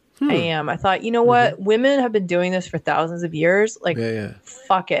there I am. I thought, you know what? Women have been doing this for thousands of years. Like,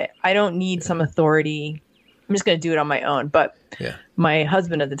 fuck it. I don't need some authority. I'm just going to do it on my own. But my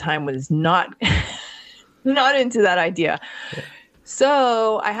husband at the time was not into that idea. Yeah.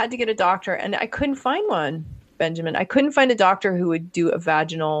 So I had to get a doctor, and I couldn't find one, Benjamin. I couldn't find a doctor who would do a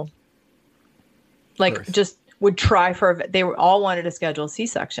vaginal, like birth. Just would try for. They all wanted to schedule a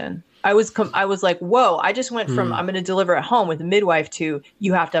C-section. I was like, whoa! I just went from I'm going to deliver at home with a midwife to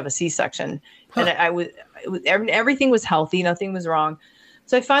you have to have a C-section, and everything was healthy, nothing was wrong.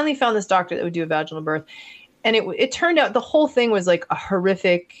 So I finally found this doctor that would do a vaginal birth. And it turned out the whole thing was like a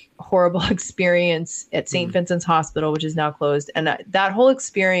horrific, horrible experience at St. Vincent's Hospital, which is now closed. And that whole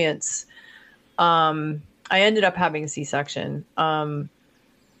experience, I ended up having a C-section. I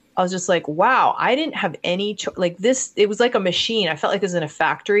was just like, wow, I didn't have any like this. It was like a machine. I felt like it was in a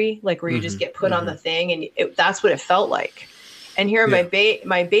factory, like where you just get put on the thing, and that's what it felt like. And here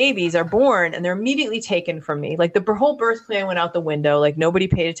my babies are born and they're immediately taken from me. Like the whole birth plan went out the window. Like nobody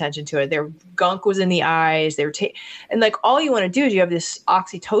paid attention to it. Their gunk was in the eyes. They were and like all you want to do is you have this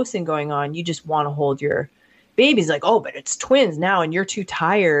oxytocin going on. You just want to hold your babies. Like, oh, but it's twins now and you're too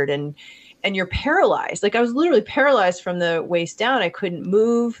tired and you're paralyzed. Like I was literally paralyzed from the waist down. I couldn't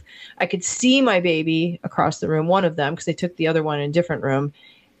move. I could see my baby across the room, one of them, because they took the other one in a different room.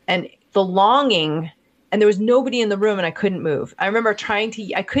 And the longing. And there was nobody in the room and I couldn't move. I remember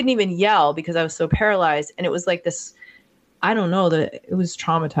I couldn't even yell because I was so paralyzed. And it was like this, I don't know, it was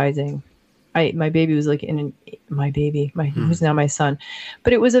traumatizing. My baby was like who's now my son.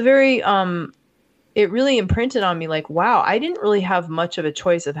 But it was a very, it really imprinted on me like, wow, I didn't really have much of a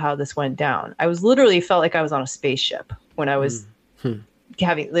choice of how this went down. I was literally felt like I was on a spaceship when I was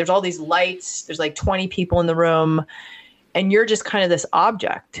there's all these lights, there's like 20 people in the room. And you're just kind of this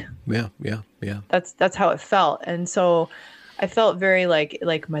object. Yeah. That's how it felt. And so I felt very like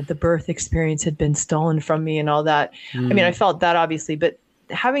the birth experience had been stolen from me and all that. I mean, I felt that obviously, but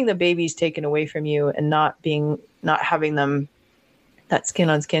having the babies taken away from you and not having them, that skin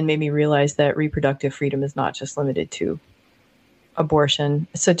on skin made me realize that reproductive freedom is not just limited to abortion.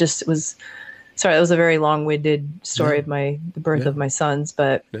 So that was a very long-winded story of the birth of my sons,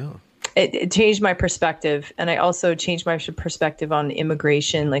 but it changed my perspective. And I also changed my perspective on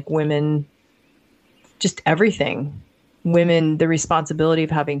immigration, like women, just everything. Women, the responsibility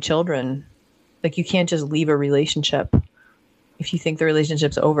of having children. Like you can't just leave a relationship. If you think the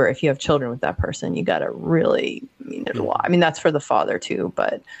relationship's over, if you have children with that person, you got to really, there's a lot. I mean, that's for the father too,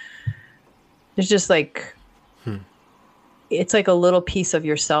 but there's just like, it's like a little piece of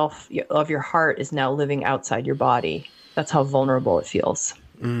yourself, of your heart is now living outside your body. That's how vulnerable it feels.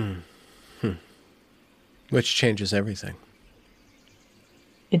 Which changes everything.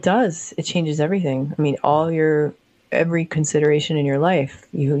 It does. It changes everything. I mean, every consideration in your life,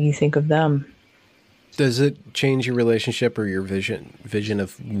 you think of them. Does it change your relationship or your vision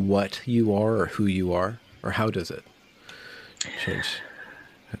of what you are or who you are? Or how does it change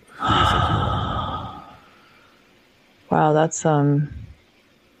who you think you are? Wow,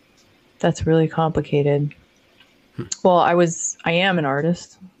 that's really complicated. Well, I am an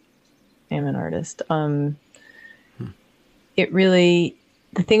artist. It really,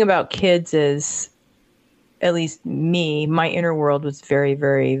 the thing about kids is, at least me, my inner world was very,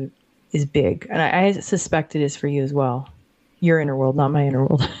 very, is big. And I suspect it is for you as well. Your inner world, not my inner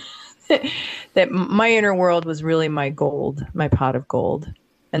world. That my inner world was really my gold, my pot of gold.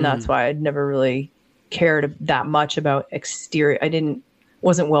 And that's why I'd never really cared that much about exterior.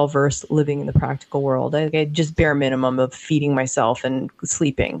 Wasn't well versed living in the practical world. I had just bare minimum of feeding myself and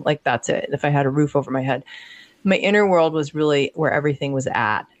sleeping. Like that's it. If I had a roof over my head, my inner world was really where everything was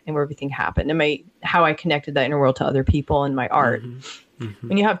at and where everything happened, and how I connected that inner world to other people and my art.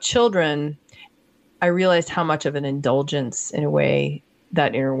 When you have children, I realized how much of an indulgence in a way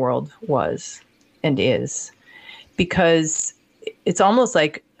that inner world was and is, because it's almost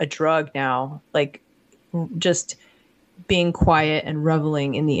like a drug now, like just being quiet and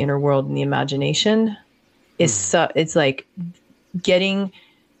reveling in the inner world and the imagination is it's like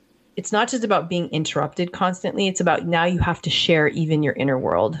it's not just about being interrupted constantly. It's about now you have to share even your inner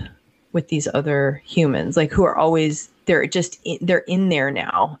world with these other humans, like who are always, they're in there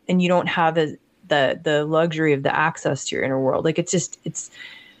now. And you don't have the luxury of the access to your inner world. Like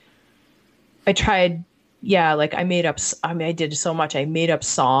I tried, yeah, like I did so much. I made up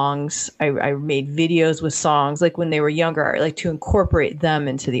songs. I made videos with songs, like when they were younger, like to incorporate them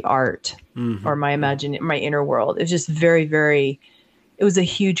into the art or my inner world. It was just very, very, it was a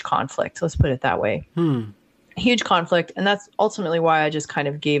huge conflict. Let's put it that way. Huge conflict. And that's ultimately why I just kind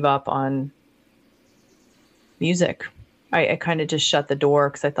of gave up on music. I kind of just shut the door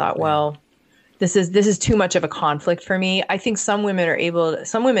because I thought, well, this is too much of a conflict for me. I think some women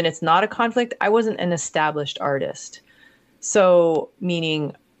it's not a conflict. I wasn't an established artist. So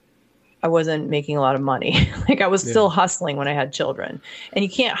meaning I wasn't making a lot of money. Like I was still hustling when I had children. And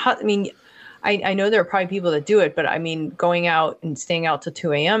you can't, I know there are probably people that do it, but I mean, going out and staying out till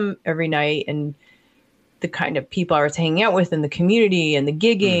 2 a.m. every night and the kind of people I was hanging out with in the community and the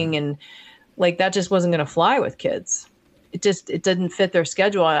gigging and like, that just wasn't going to fly with kids. It didn't fit their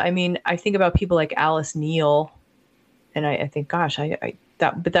schedule. I mean, I think about people like Alice Neal, and I think, gosh,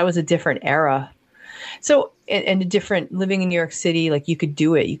 but that was a different era. So, and a different, living in New York City, like you could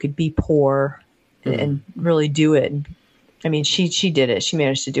do it. You could be poor and really do it. And, I mean, she did it. She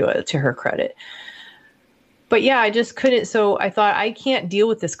managed to do it, to her credit. But yeah, I just couldn't. So I thought, I can't deal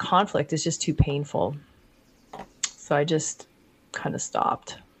with this conflict. It's just too painful. So I just kind of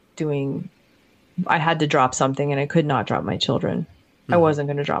stopped doing. I had to drop something, and I could not drop my children. I wasn't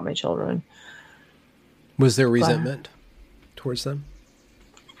going to drop my children. Was there resentment towards them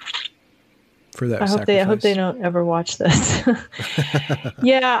for that sacrifice? I hope they don't ever watch this.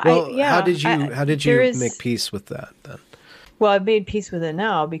 Yeah. Well, how did you make peace with that then? Well, I've made peace with it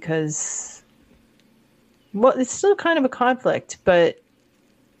now because, well, it's still kind of a conflict, but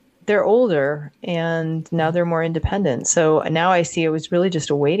they're older and now they're more independent. So now I see it was really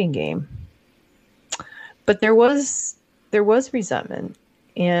just a waiting game. But there was resentment,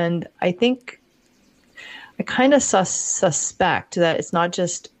 and I think I kind of suspect that it's not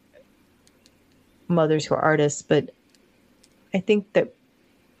just mothers who are artists, but I think that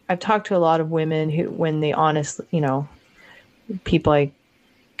I've talked to a lot of women who, when they honestly, people I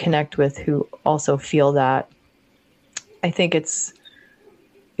connect with who also feel that, I think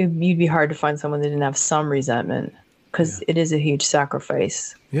you'd be hard to find someone that didn't have some resentment because it is a huge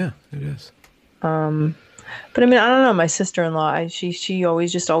sacrifice. Yeah, it is. But I mean, I don't know. My sister-in-law, she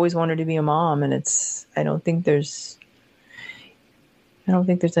always wanted to be a mom, and I don't think there's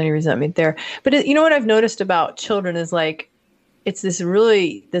any resentment there. But you know what I've noticed about children is like, it's this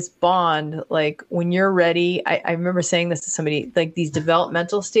bond. Like when you're ready, I remember saying this to somebody, like these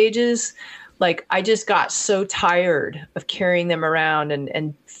developmental stages. Like I just got so tired of carrying them around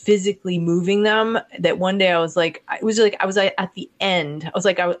and physically moving them that one day I was at the end. I was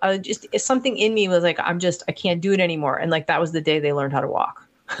like, I just, something in me was like, I can't do it anymore. And like, that was the day they learned how to walk.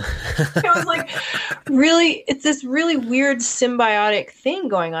 It was like, really, it's this really weird symbiotic thing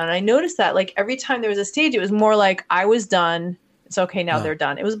going on. And I noticed that like every time there was a stage, it was more like I was done. It's okay. Now they're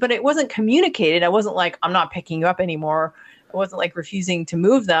done. But it wasn't communicated. I wasn't like, I'm not picking you up anymore. I wasn't like refusing to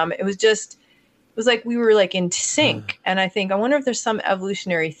move them. It was like we were like in sync. And I wonder if there's some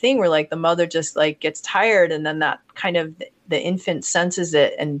evolutionary thing where like the mother just like gets tired and then that kind of the infant senses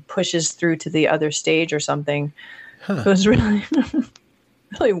it and pushes through to the other stage or something. It was really,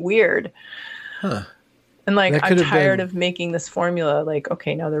 really weird. And like, I'm tired of making this formula. Like,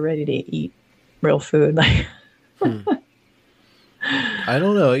 okay, now they're ready to eat real food. Like, I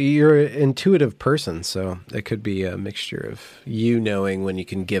don't know. You're an intuitive person, so it could be a mixture of you knowing when you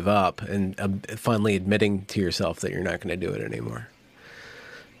can give up and finally admitting to yourself that you're not going to do it anymore.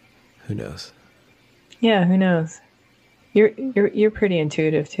 Who knows? Yeah, who knows? You're pretty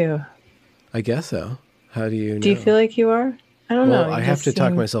intuitive too. I guess so. How do you know? Do you feel like you are? I don't know. I have to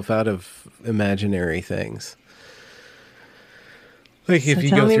talk myself out of imaginary things. Like if you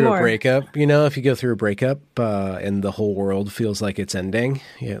go through a breakup, if you go through a breakup and the whole world feels like it's ending,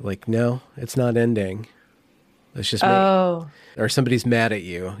 like, no, it's not ending. It's just me. Or somebody's mad at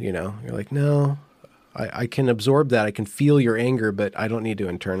you, you're like, no, I can absorb that. I can feel your anger, but I don't need to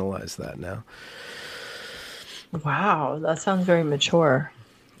internalize that now. Wow, that sounds very mature.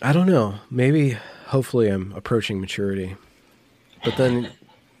 I don't know. Maybe, hopefully I'm approaching maturity. But then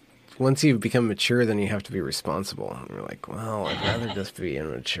once you become mature, then you have to be responsible. And you're like, well, I'd rather just be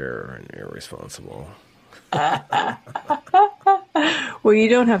immature and irresponsible. Well, you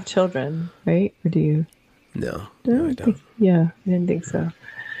don't have children, right? Or do you? No, I don't. I didn't think so.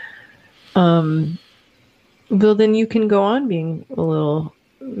 Well, then you can go on being a little,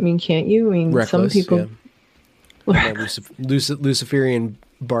 can't you? Reckless, some people... Yeah. Luciferian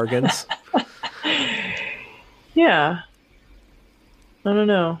bargains. Yeah. I don't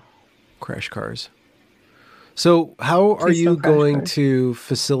know. crash cars. So how are you going to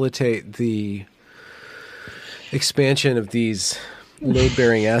facilitate the expansion of these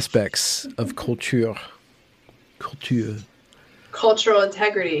load-bearing aspects of culture? Cultural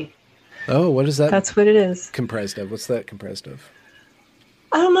integrity. Oh, what is that? That's what it is. Comprised of? What's that comprised of?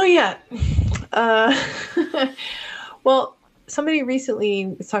 I don't know yet. Well, somebody recently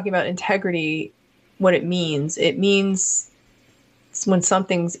was talking about integrity, what it means. It means when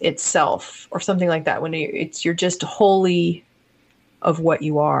something's itself or something like that, when you're just wholly of what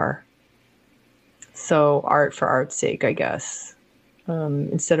you are. So art for art's sake, I guess,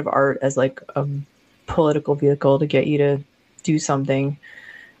 instead of art as like a political vehicle to get you to do something,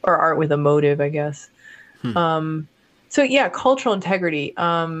 or art with a motive, I guess. So yeah, cultural integrity.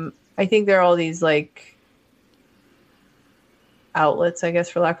 I think there are all these like outlets, I guess,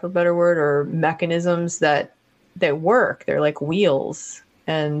 for lack of a better word, or mechanisms that work. They're like wheels,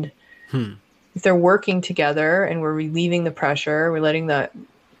 and if they're working together and we're relieving the pressure, we're letting the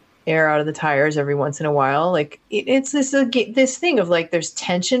air out of the tires every once in a while. Like it's this thing of like, there's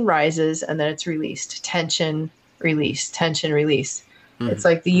tension rises and then it's released. Tension, release, tension, release. It's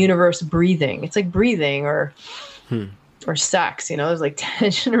like the universe breathing. It's like breathing or sex, there's like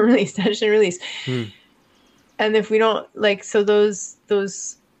tension and release, tension and release. And if we don't like, so those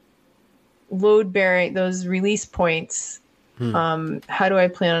load bearing, those release points, how do I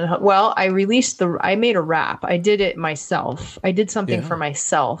plan on, well, I made a rap. I did it myself. I did something for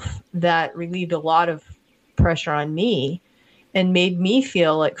myself that relieved a lot of pressure on me and made me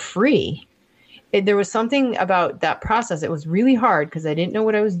feel like free. There was something about that process. It was really hard because I didn't know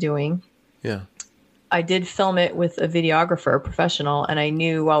what I was doing. Yeah. I did film it with a videographer, a professional, and I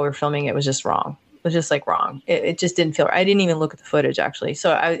knew while we were filming it was just wrong. It was just like wrong. It just didn't feel, I didn't even look at the footage actually.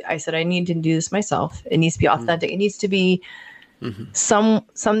 So I said, I need to do this myself. It needs to be authentic. It needs to be some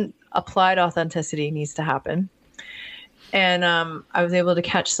applied authenticity needs to happen. And I was able to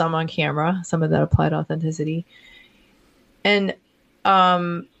catch some on camera, some of that applied authenticity. And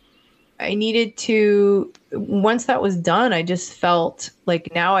I needed to, once that was done, I just felt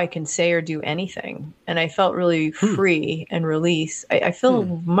like now I can say or do anything. And I felt really free and release. I feel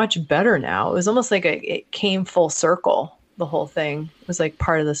much better now. It was almost like it came full circle. The whole thing was like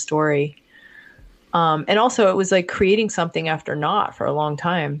part of the story. And also it was like creating something after not for a long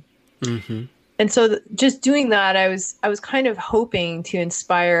time. And so just doing that, I was kind of hoping to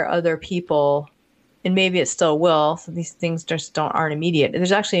inspire other people, and maybe it still will. So these things just aren't immediate.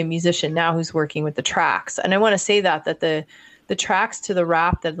 There's actually a musician now who's working with the tracks. And I want to say that the tracks to the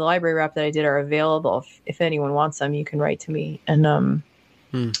rap, the library rap that I did, are available. If anyone wants them, you can write to me, and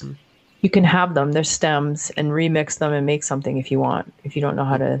you can have them. There's stems, and remix them and make something if you want. If you don't know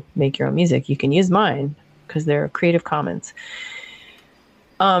how to make your own music, you can use mine because they're Creative Commons.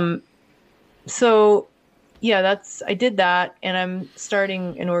 So yeah, I did that, and I'm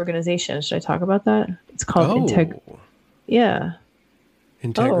starting an organization. Should I talk about that? It's called Integrity. Yeah.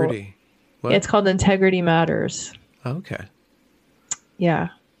 Integrity. Yeah, it's called Integrity Matters. Okay. Yeah.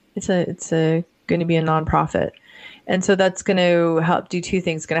 It's going to be a nonprofit. And so that's going to help do two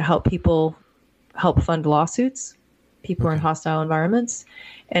things. It's going to help people fund lawsuits, people who are in hostile environments.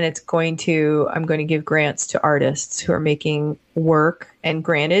 And I'm going to give grants to artists who are making work. And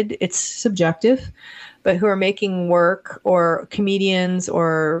granted, it's subjective, but who are making work, or comedians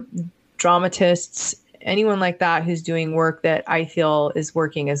or dramatists, anyone like that who's doing work that I feel is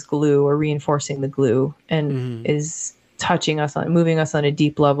working as glue or reinforcing the glue and is touching us moving us on a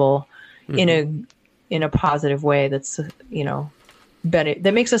deep level in a positive way that's, better,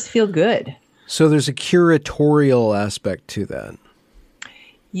 that makes us feel good. So there's a curatorial aspect to that.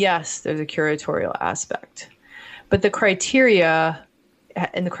 Yes, there's a curatorial aspect, but the criteria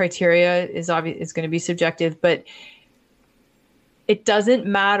is obvious. It's going to be subjective, but it doesn't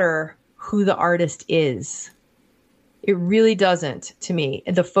matter who the artist is. It really doesn't to me.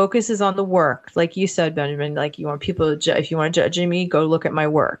 The focus is on the work. Like you said, Benjamin, like you want people to if you want to judge me, go look at my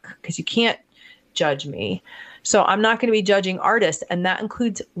work, because you can't judge me. So I'm not going to be judging artists, and that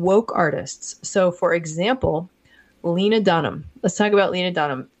includes woke artists. So for example, Lena Dunham. Let's talk about Lena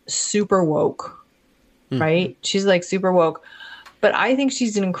Dunham. Super woke, right? She's like super woke, but I think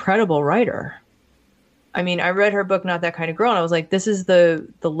she's an incredible writer. I mean, I read her book, Not That Kind of Girl, and I was like, this is the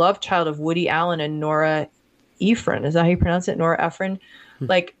love child of Woody Allen and Nora Ephron. Is that how you pronounce it? Nora Ephron.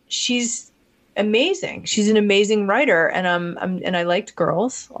 Like, she's amazing. She's an amazing writer, and and I liked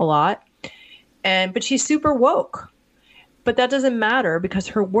Girls a lot. But she's super woke. But that doesn't matter because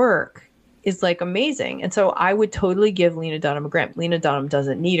her work is like amazing. And so I would totally give Lena Dunham a grant. Lena Dunham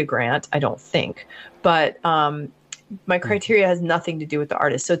doesn't need a grant, I don't think. But my criteria has nothing to do with the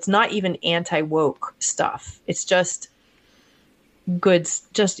artist. So it's not even anti-woke stuff. It's just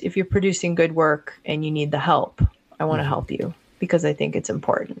just if you're producing good work and you need the help, I want to help you because I think it's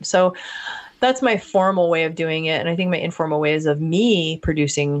important. So that's my formal way of doing it. And I think my informal way is of me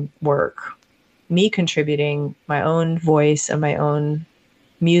producing work, me contributing my own voice and my own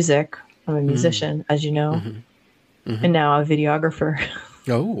music. I'm a musician, as you know, and now a videographer.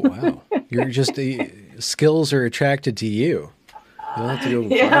 Oh, wow. You're just, skills are attracted to you. You don't have to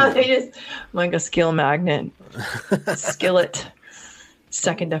go I'm like a skill magnet. Skillet.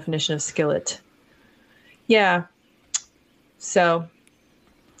 Second definition of skillet. Yeah. So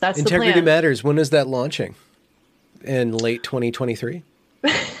that's Integrity the plan. Matters. When is that launching? In late 2023?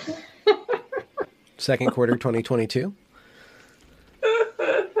 Second quarter 2022?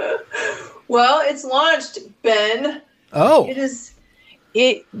 Well, it's launched, Ben. Oh.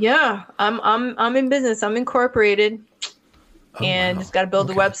 Yeah. I'm in business. I'm incorporated. And just got to build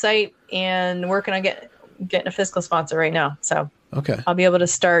the website and working on getting a fiscal sponsor right now. So I'll be able to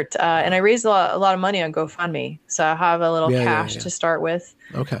start. And I raised a lot of money on GoFundMe. So I have a little cash to start with.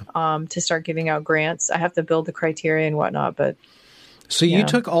 To start giving out grants. I have to build the criteria and whatnot, but. So you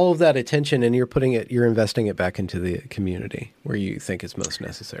took all of that attention and you're investing it back into the community where you think it's most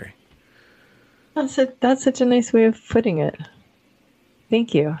necessary. That's such a nice way of putting it.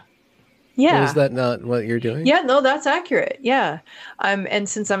 Thank you. Yeah. Well, is that not what you're doing? Yeah, no, that's accurate. Yeah. And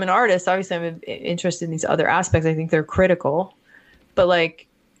since I'm an artist, obviously I'm interested in these other aspects. I think they're critical, but like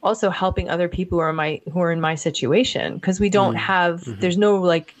also helping other people who are in my situation. Cause we don't have, there's no,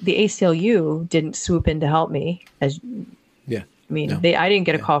 like the ACLU didn't swoop in to help me I didn't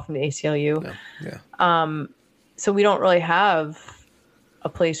get a call from the ACLU. No. Yeah. So we don't really have a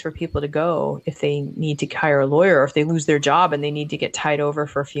place for people to go if they need to hire a lawyer or if they lose their job and they need to get tied over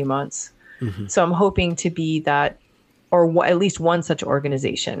for a few months. So I'm hoping to be that, or at least one such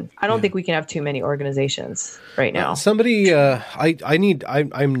organization. I don't think we can have too many organizations right now. Somebody,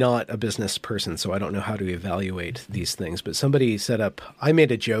 I'm not a business person, so I don't know how to evaluate these things, but somebody I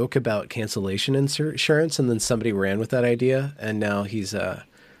made a joke about cancellation insurance and then somebody ran with that idea and now he's,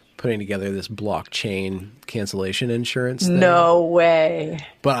 putting together this blockchain cancellation insurance thing. No way.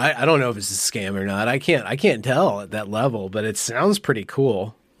 But I don't know if it's a scam or not. I can't tell at that level, but it sounds pretty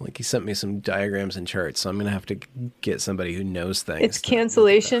cool. Like he sent me some diagrams and charts, so I'm going to have to get somebody who knows things. It's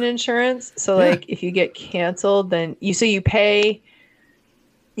cancellation insurance. So like if you get canceled, then you pay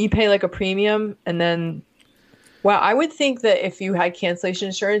like a premium and then I would think that if you had cancellation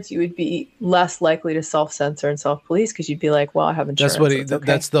insurance, you would be less likely to self-censor and self-police because you'd be like, well, I have insurance.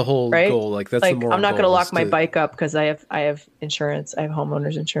 That's the whole goal. Like that's the moral I'm not going to lock my bike up because I have insurance. I have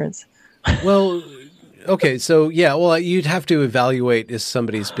homeowners insurance. Well, okay. So you'd have to evaluate if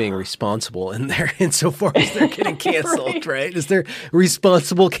somebody's being responsible in there insofar as they're getting canceled, right? Is there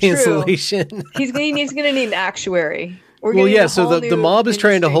responsible cancellation? He's going to need an actuary. So the mob is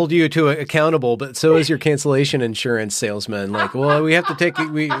trying to hold you accountable, but so is your cancellation insurance salesman. Like, well, we have to take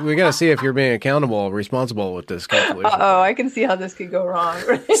we got to see if you're being responsible with this cancellation. I can see how this could go wrong.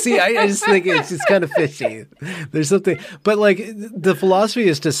 See, I just think it's just kind of fishy. There's something, but like the philosophy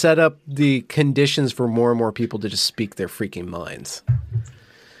is to set up the conditions for more and more people to just speak their freaking minds.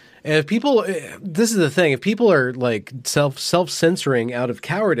 And if people, this is the thing, if people are like self-censoring out of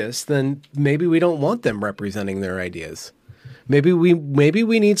cowardice, then maybe we don't want them representing their ideas. Maybe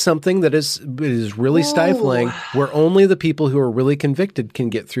we need something that is really stifling, where only the people who are really convicted can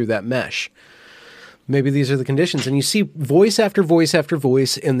get through that mesh. Maybe these are the conditions. And you see voice after voice after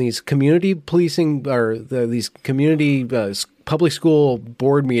voice in these community policing or these community public school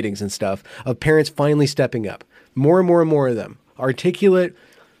board meetings and stuff of parents finally stepping up. More and more and more of them. Articulate,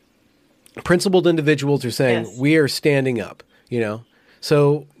 principled individuals are saying, we are standing up,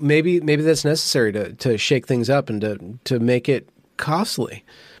 So maybe that's necessary to shake things up and to make it costly.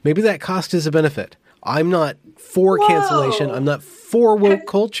 Maybe that cost is a benefit. I'm not for cancellation. I'm not for woke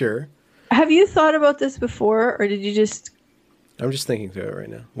culture. Have you thought about this before, or did you just... I'm just thinking through it right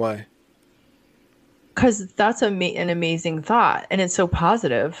now. Why? Because that's an amazing thought, and it's so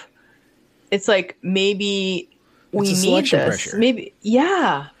positive. It's like maybe... we need this. Pressure. Maybe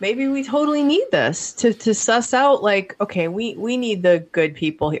we totally need this to suss out like, okay, we need the good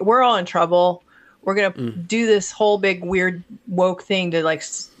people here. We're all in trouble. We're going to do this whole big weird woke thing to like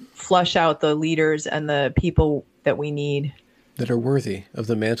flush out the leaders and the people that we need. That are worthy of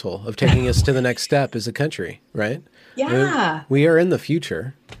the mantle of taking us to the next step as a country, right? Yeah. We are in the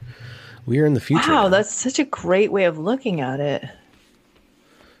future. Wow, now. That's such a great way of looking at it.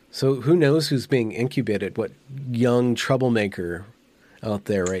 So who knows who's being incubated? What young troublemaker out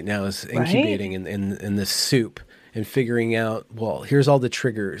there right now is incubating in this soup? and figuring out, well, here's all the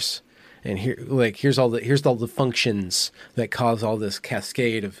triggers, and here's all the functions that cause all this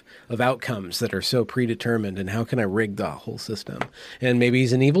cascade of outcomes that are so predetermined, and how can I rig the whole system? And maybe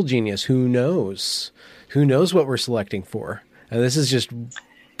he's an evil genius. Who knows? Who knows what we're selecting for? And this is just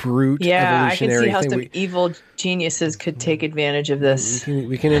brute I can evolutionary see how thing. some evil geniuses could take advantage of this.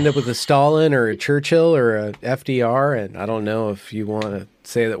 We can end up with a Stalin or a Churchill or a FDR, and I don't know if you want to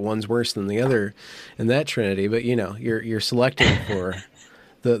say that one's worse than the other in that trinity, but you're selecting for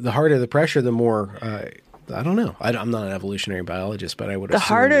the harder the pressure, the more I don't know. I'm not an evolutionary biologist, but I would. The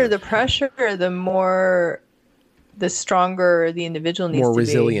harder the pressure, the stronger the individual needs more to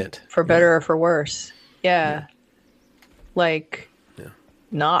resilient, be, for better or for worse. Yeah.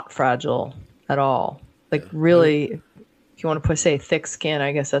 Not fragile at all. Really, if you want to say thick skin,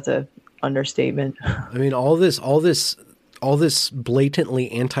 I guess that's a understatement. I mean, all this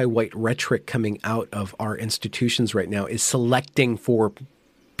blatantly anti-white rhetoric coming out of our institutions right now is selecting for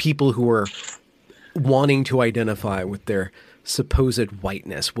people who are wanting to identify with their supposed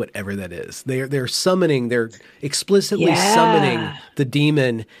whiteness, whatever that is. They're explicitly summoning the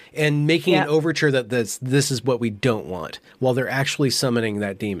demon and making an overture that this is what we don't want, while they're actually summoning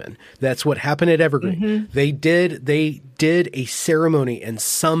that demon. That's what happened at Evergreen. Mm-hmm. They did a ceremony and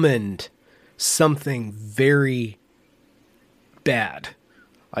summoned something very bad.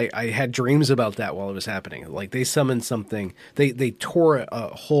 I had dreams about that while it was happening. Like, they summoned something. They tore a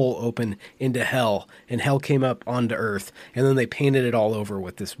hole open into hell, and hell came up onto earth, and then they painted it all over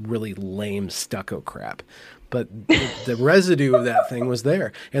with this really lame stucco crap. But the residue of that thing was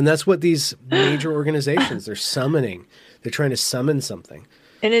there. And that's what these major organizations, they're summoning. They're trying to summon something.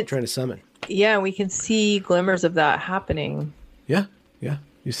 And it's trying to summon. Yeah, we can see glimmers of that happening. Yeah.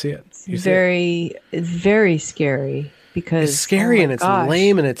 You see it. It's very scary. Because it's scary, and it's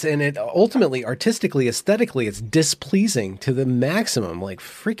lame, and it ultimately, artistically, aesthetically, it's displeasing to the maximum. Like,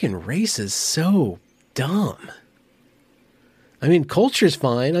 freaking race is so dumb. I mean, culture's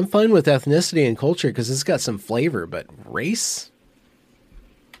fine. I'm fine with ethnicity and culture because it's got some flavor, but race?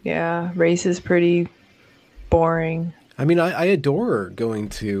 Yeah, race is pretty boring. I mean, I adore going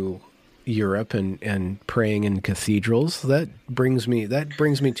to Europe and praying in cathedrals. That brings me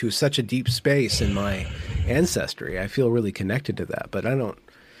to such a deep space in my ancestry. I feel really connected to that, but I'm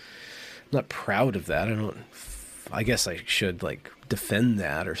not proud of that. I guess I should defend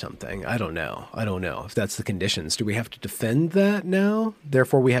that or something. I don't know if that's the conditions. Do we have to defend that now?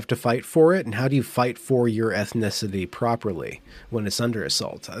 Therefore we have to fight for it. And how do you fight for your ethnicity properly when it's under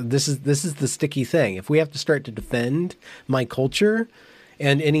assault? This is the sticky thing. If we have to start to defend my culture,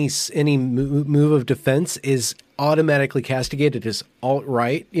 and any move of defense is automatically castigated as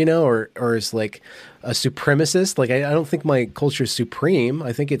alt-right, or as like a supremacist. Like, I don't think my culture is supreme.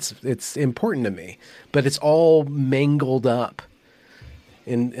 I think it's important to me, but it's all mangled up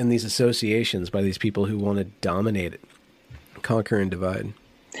in these associations by these people who want to dominate it, conquer and divide.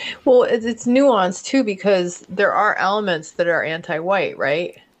 Well, it's nuanced too, because there are elements that are anti-white,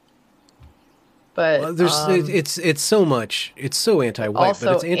 right? But it's so much. It's so anti-white,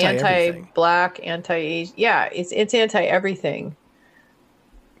 also but it's anti-black, anti-Asian. Yeah, it's anti-everything.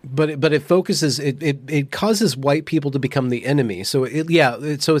 But it focuses it causes white people to become the enemy. So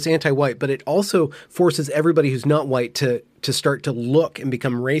it's anti-white, but it also forces everybody who's not white to start to look and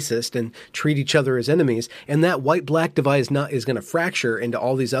become racist and treat each other as enemies. And that white-black divide is going to fracture into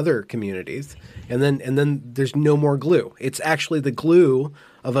all these other communities. And then there's no more glue. It's actually the glue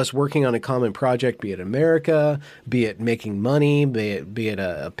of us working on a common project, be it America, be it making money, be it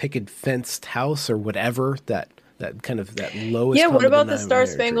a picket fenced house or whatever, that kind of that lowest. Yeah, what about the Star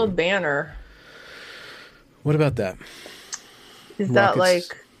Spangled Banner? What about that? Is that like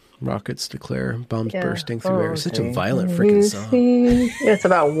rockets declare, bombs bursting through air? Such a violent freaking song. Yeah, it's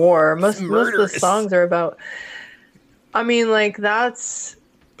about war. Most of the songs are about. I mean, that's.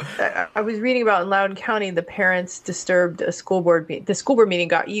 I was reading about in Loudoun County, the parents disturbed a school board meeting. The school board meeting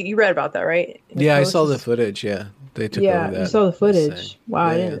got you read about that, right? Yeah, I saw the footage. Yeah, they took over that. Yeah, you saw the footage. Wow,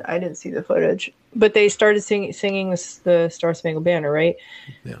 I didn't see the footage, but they started singing the Star Spangled Banner, right?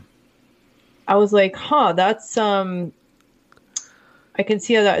 Yeah. I was like, that's I can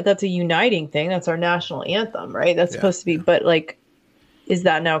see how that's a uniting thing. That's our national anthem, right? That's supposed to be, but is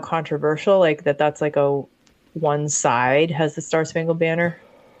that now controversial? That's like a one side has the Star Spangled Banner?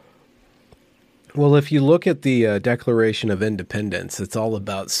 Well, if you look at the Declaration of Independence, it's all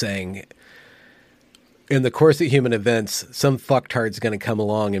about saying, in the course of human events, some fucktard's going to come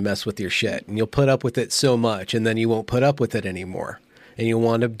along and mess with your shit, and you'll put up with it so much, and then you won't put up with it anymore, and you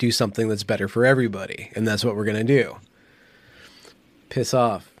want to do something that's better for everybody, and that's what we're going to do. Piss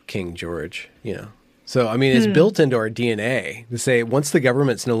off, King George, So, I mean, it's built into our DNA to say once the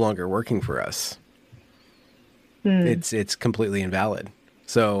government's no longer working for us, it's completely invalid.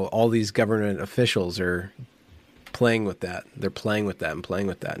 So all these government officials are playing with that. They're playing with that and playing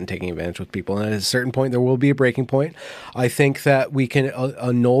with that and taking advantage with people. And at a certain point, there will be a breaking point. I think that we can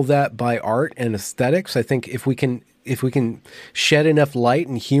annul that by art and aesthetics. I think if we can shed enough light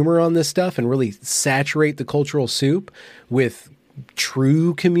and humor on this stuff and really saturate the cultural soup with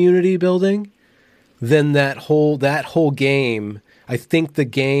true community building, then that whole game, I think the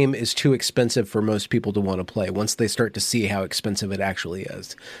game is too expensive for most people to want to play once they start to see how expensive it actually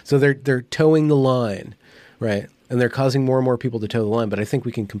is. So they're towing the line, right? And they're causing more and more people to toe the line. But I think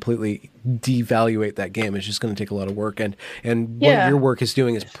we can completely devaluate that game. It's just going to take a lot of work. And what your work is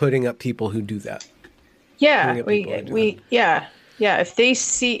doing is putting up people who do that. Yeah, if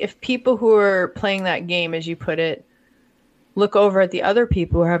people who are playing that game, as you put it, look over at the other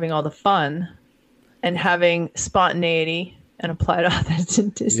people who are having all the fun and having spontaneity and applied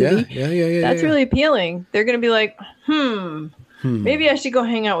authenticity. That's really appealing. They're going to be like, maybe I should go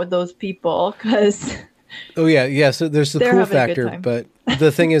hang out with those people because. Oh yeah. So there's the cool factor, but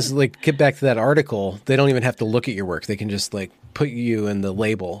the thing is, like, get back to that article. They don't even have to look at your work. They can just like put you in the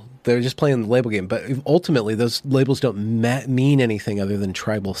label. They're just playing the label game. But ultimately, those labels don't mean anything other than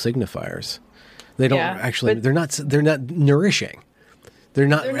tribal signifiers. They don't actually. They're not nourishing. They're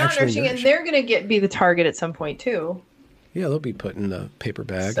not nourishing, and they're going to be the target at some point too. Yeah, they'll be put in a paper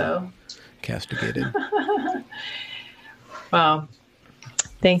bag, castigated. Wow.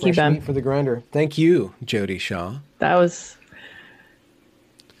 Thank you, Ben. Meat for the grinder. Thank you, Jodi Shaw. That was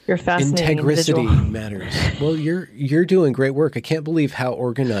your fascinating Integrity individual. matters. Well, you're doing great work. I can't believe how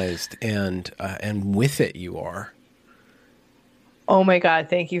organized and with it you are. Oh my God!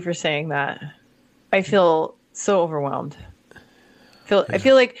 Thank you for saying that. I feel so overwhelmed. I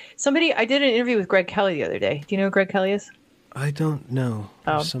feel like I did an interview with Greg Kelly the other day. Do you know who Greg Kelly is? I don't know.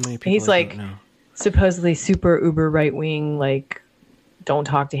 There's so many people. He's like supposedly super uber right wing. Like, don't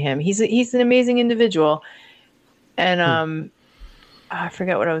talk to him. He's an amazing individual. And I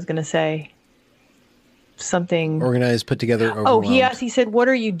forget what I was going to say. Something organized, put together. Overwhelmed. He said, "What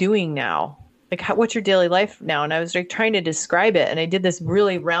are you doing now? Like, what's your daily life now?" And I was like trying to describe it, and I did this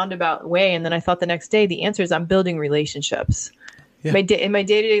really roundabout way. And then I thought the next day, the answer is I'm building relationships. Yeah. In my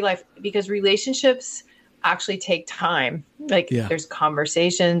day-to-day life, because relationships actually take time. Like there's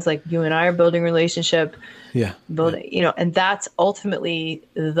conversations, like you and I are building relationship. And that's ultimately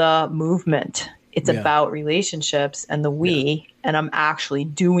the movement. It's about relationships and the and I'm actually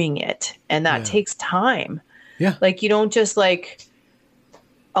doing it. And that takes time. Yeah. Like, you don't just like,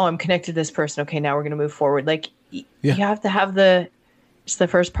 oh, I'm connected to this person. Okay, now we're going to move forward. Like you have to have it's the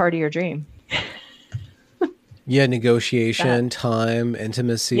first part of your dream. Negotiation, time,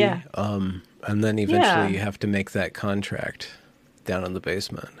 intimacy. Yeah. And then eventually you have to make that contract down in the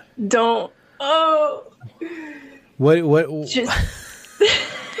basement. What just...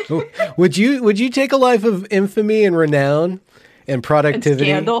 would you take a life of infamy and renown and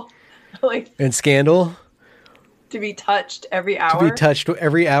productivity and scandal? And scandal? To be touched every hour? To be touched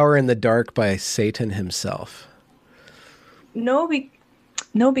every hour in the dark by Satan himself. No,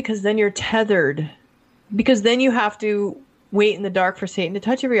 because then you're tethered. Because then you have to wait in the dark for Satan to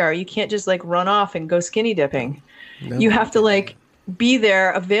touch every hour. You can't just like run off and go skinny dipping. No. You have to like be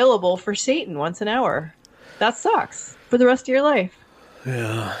there available for Satan once an hour. That sucks for the rest of your life.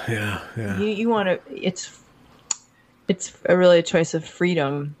 Yeah. You want to, it's really a choice of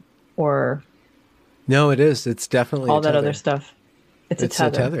freedom or. No, it is. It's definitely all that other stuff. It's a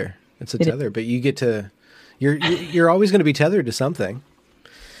tether. It's a tether, but you get to, you're always going to be tethered to something.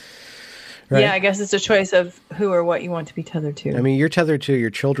 Right? Yeah, I guess it's a choice of who or what you want to be tethered to. I mean, you're tethered to your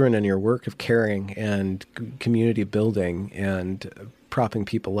children and your work of caring and community building and propping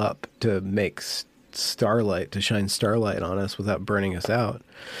people up to make to shine starlight on us without burning us out.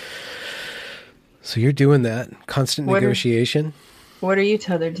 So you're doing that. Constant negotiation. What are you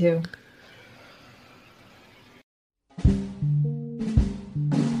tethered to?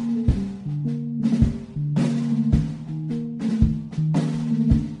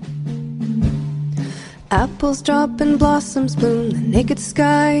 Apples drop and blossoms bloom. The naked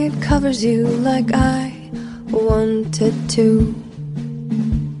sky, it covers you like I wanted to.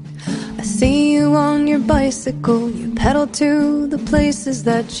 I see you on your bicycle. You pedal to the places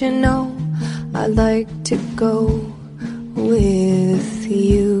that you know I like to go with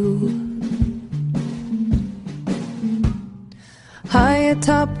you. High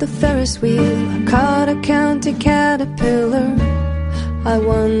atop the Ferris wheel, I caught a county caterpillar. I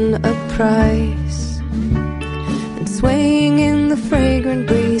won a prize. And swaying in the fragrant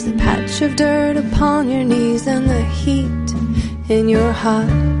breeze, a patch bunch of dirt upon your knees and the heat in your hot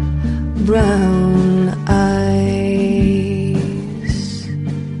brown eyes.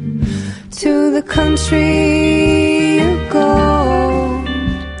 To the country you go,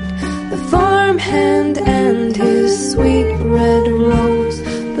 the farmhand and his sweet red rose.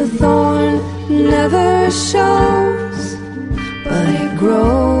 The thorn never shows, but it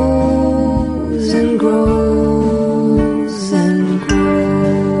grows and grows and grows.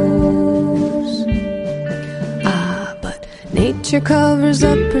 Ah, but nature covers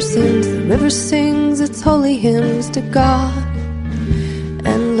up her sins. The river sings its holy hymns to God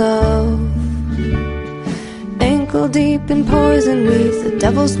and love. Ankle deep in poison weeds, the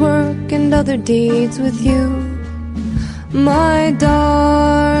devil's work and other deeds with you, my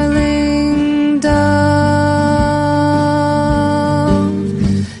darling dove.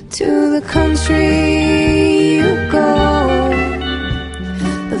 To the country you go,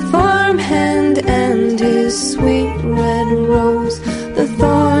 the farmhand and his sweet red rose. The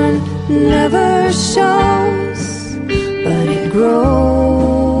thorn never shows, but it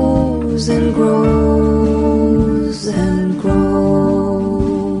grows and grows and grows.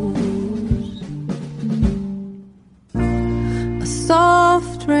 A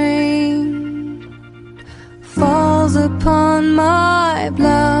soft rain falls upon my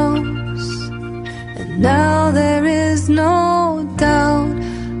blouse, and now there is no doubt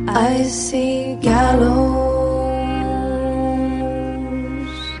I see gallows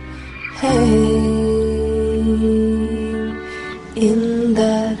hang in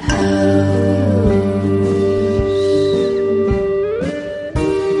that house.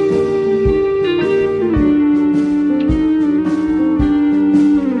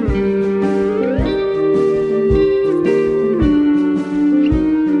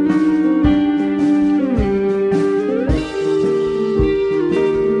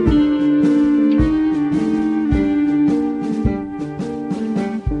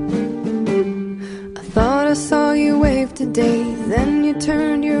 Today, then you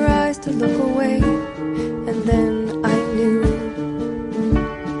turned your eyes to look away, and then I knew.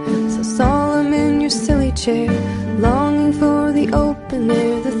 So solemn in your silly chair, longing for the open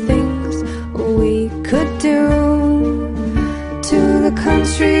air, the things we could do. To the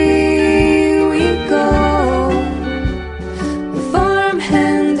country we go, the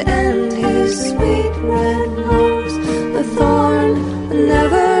farmhand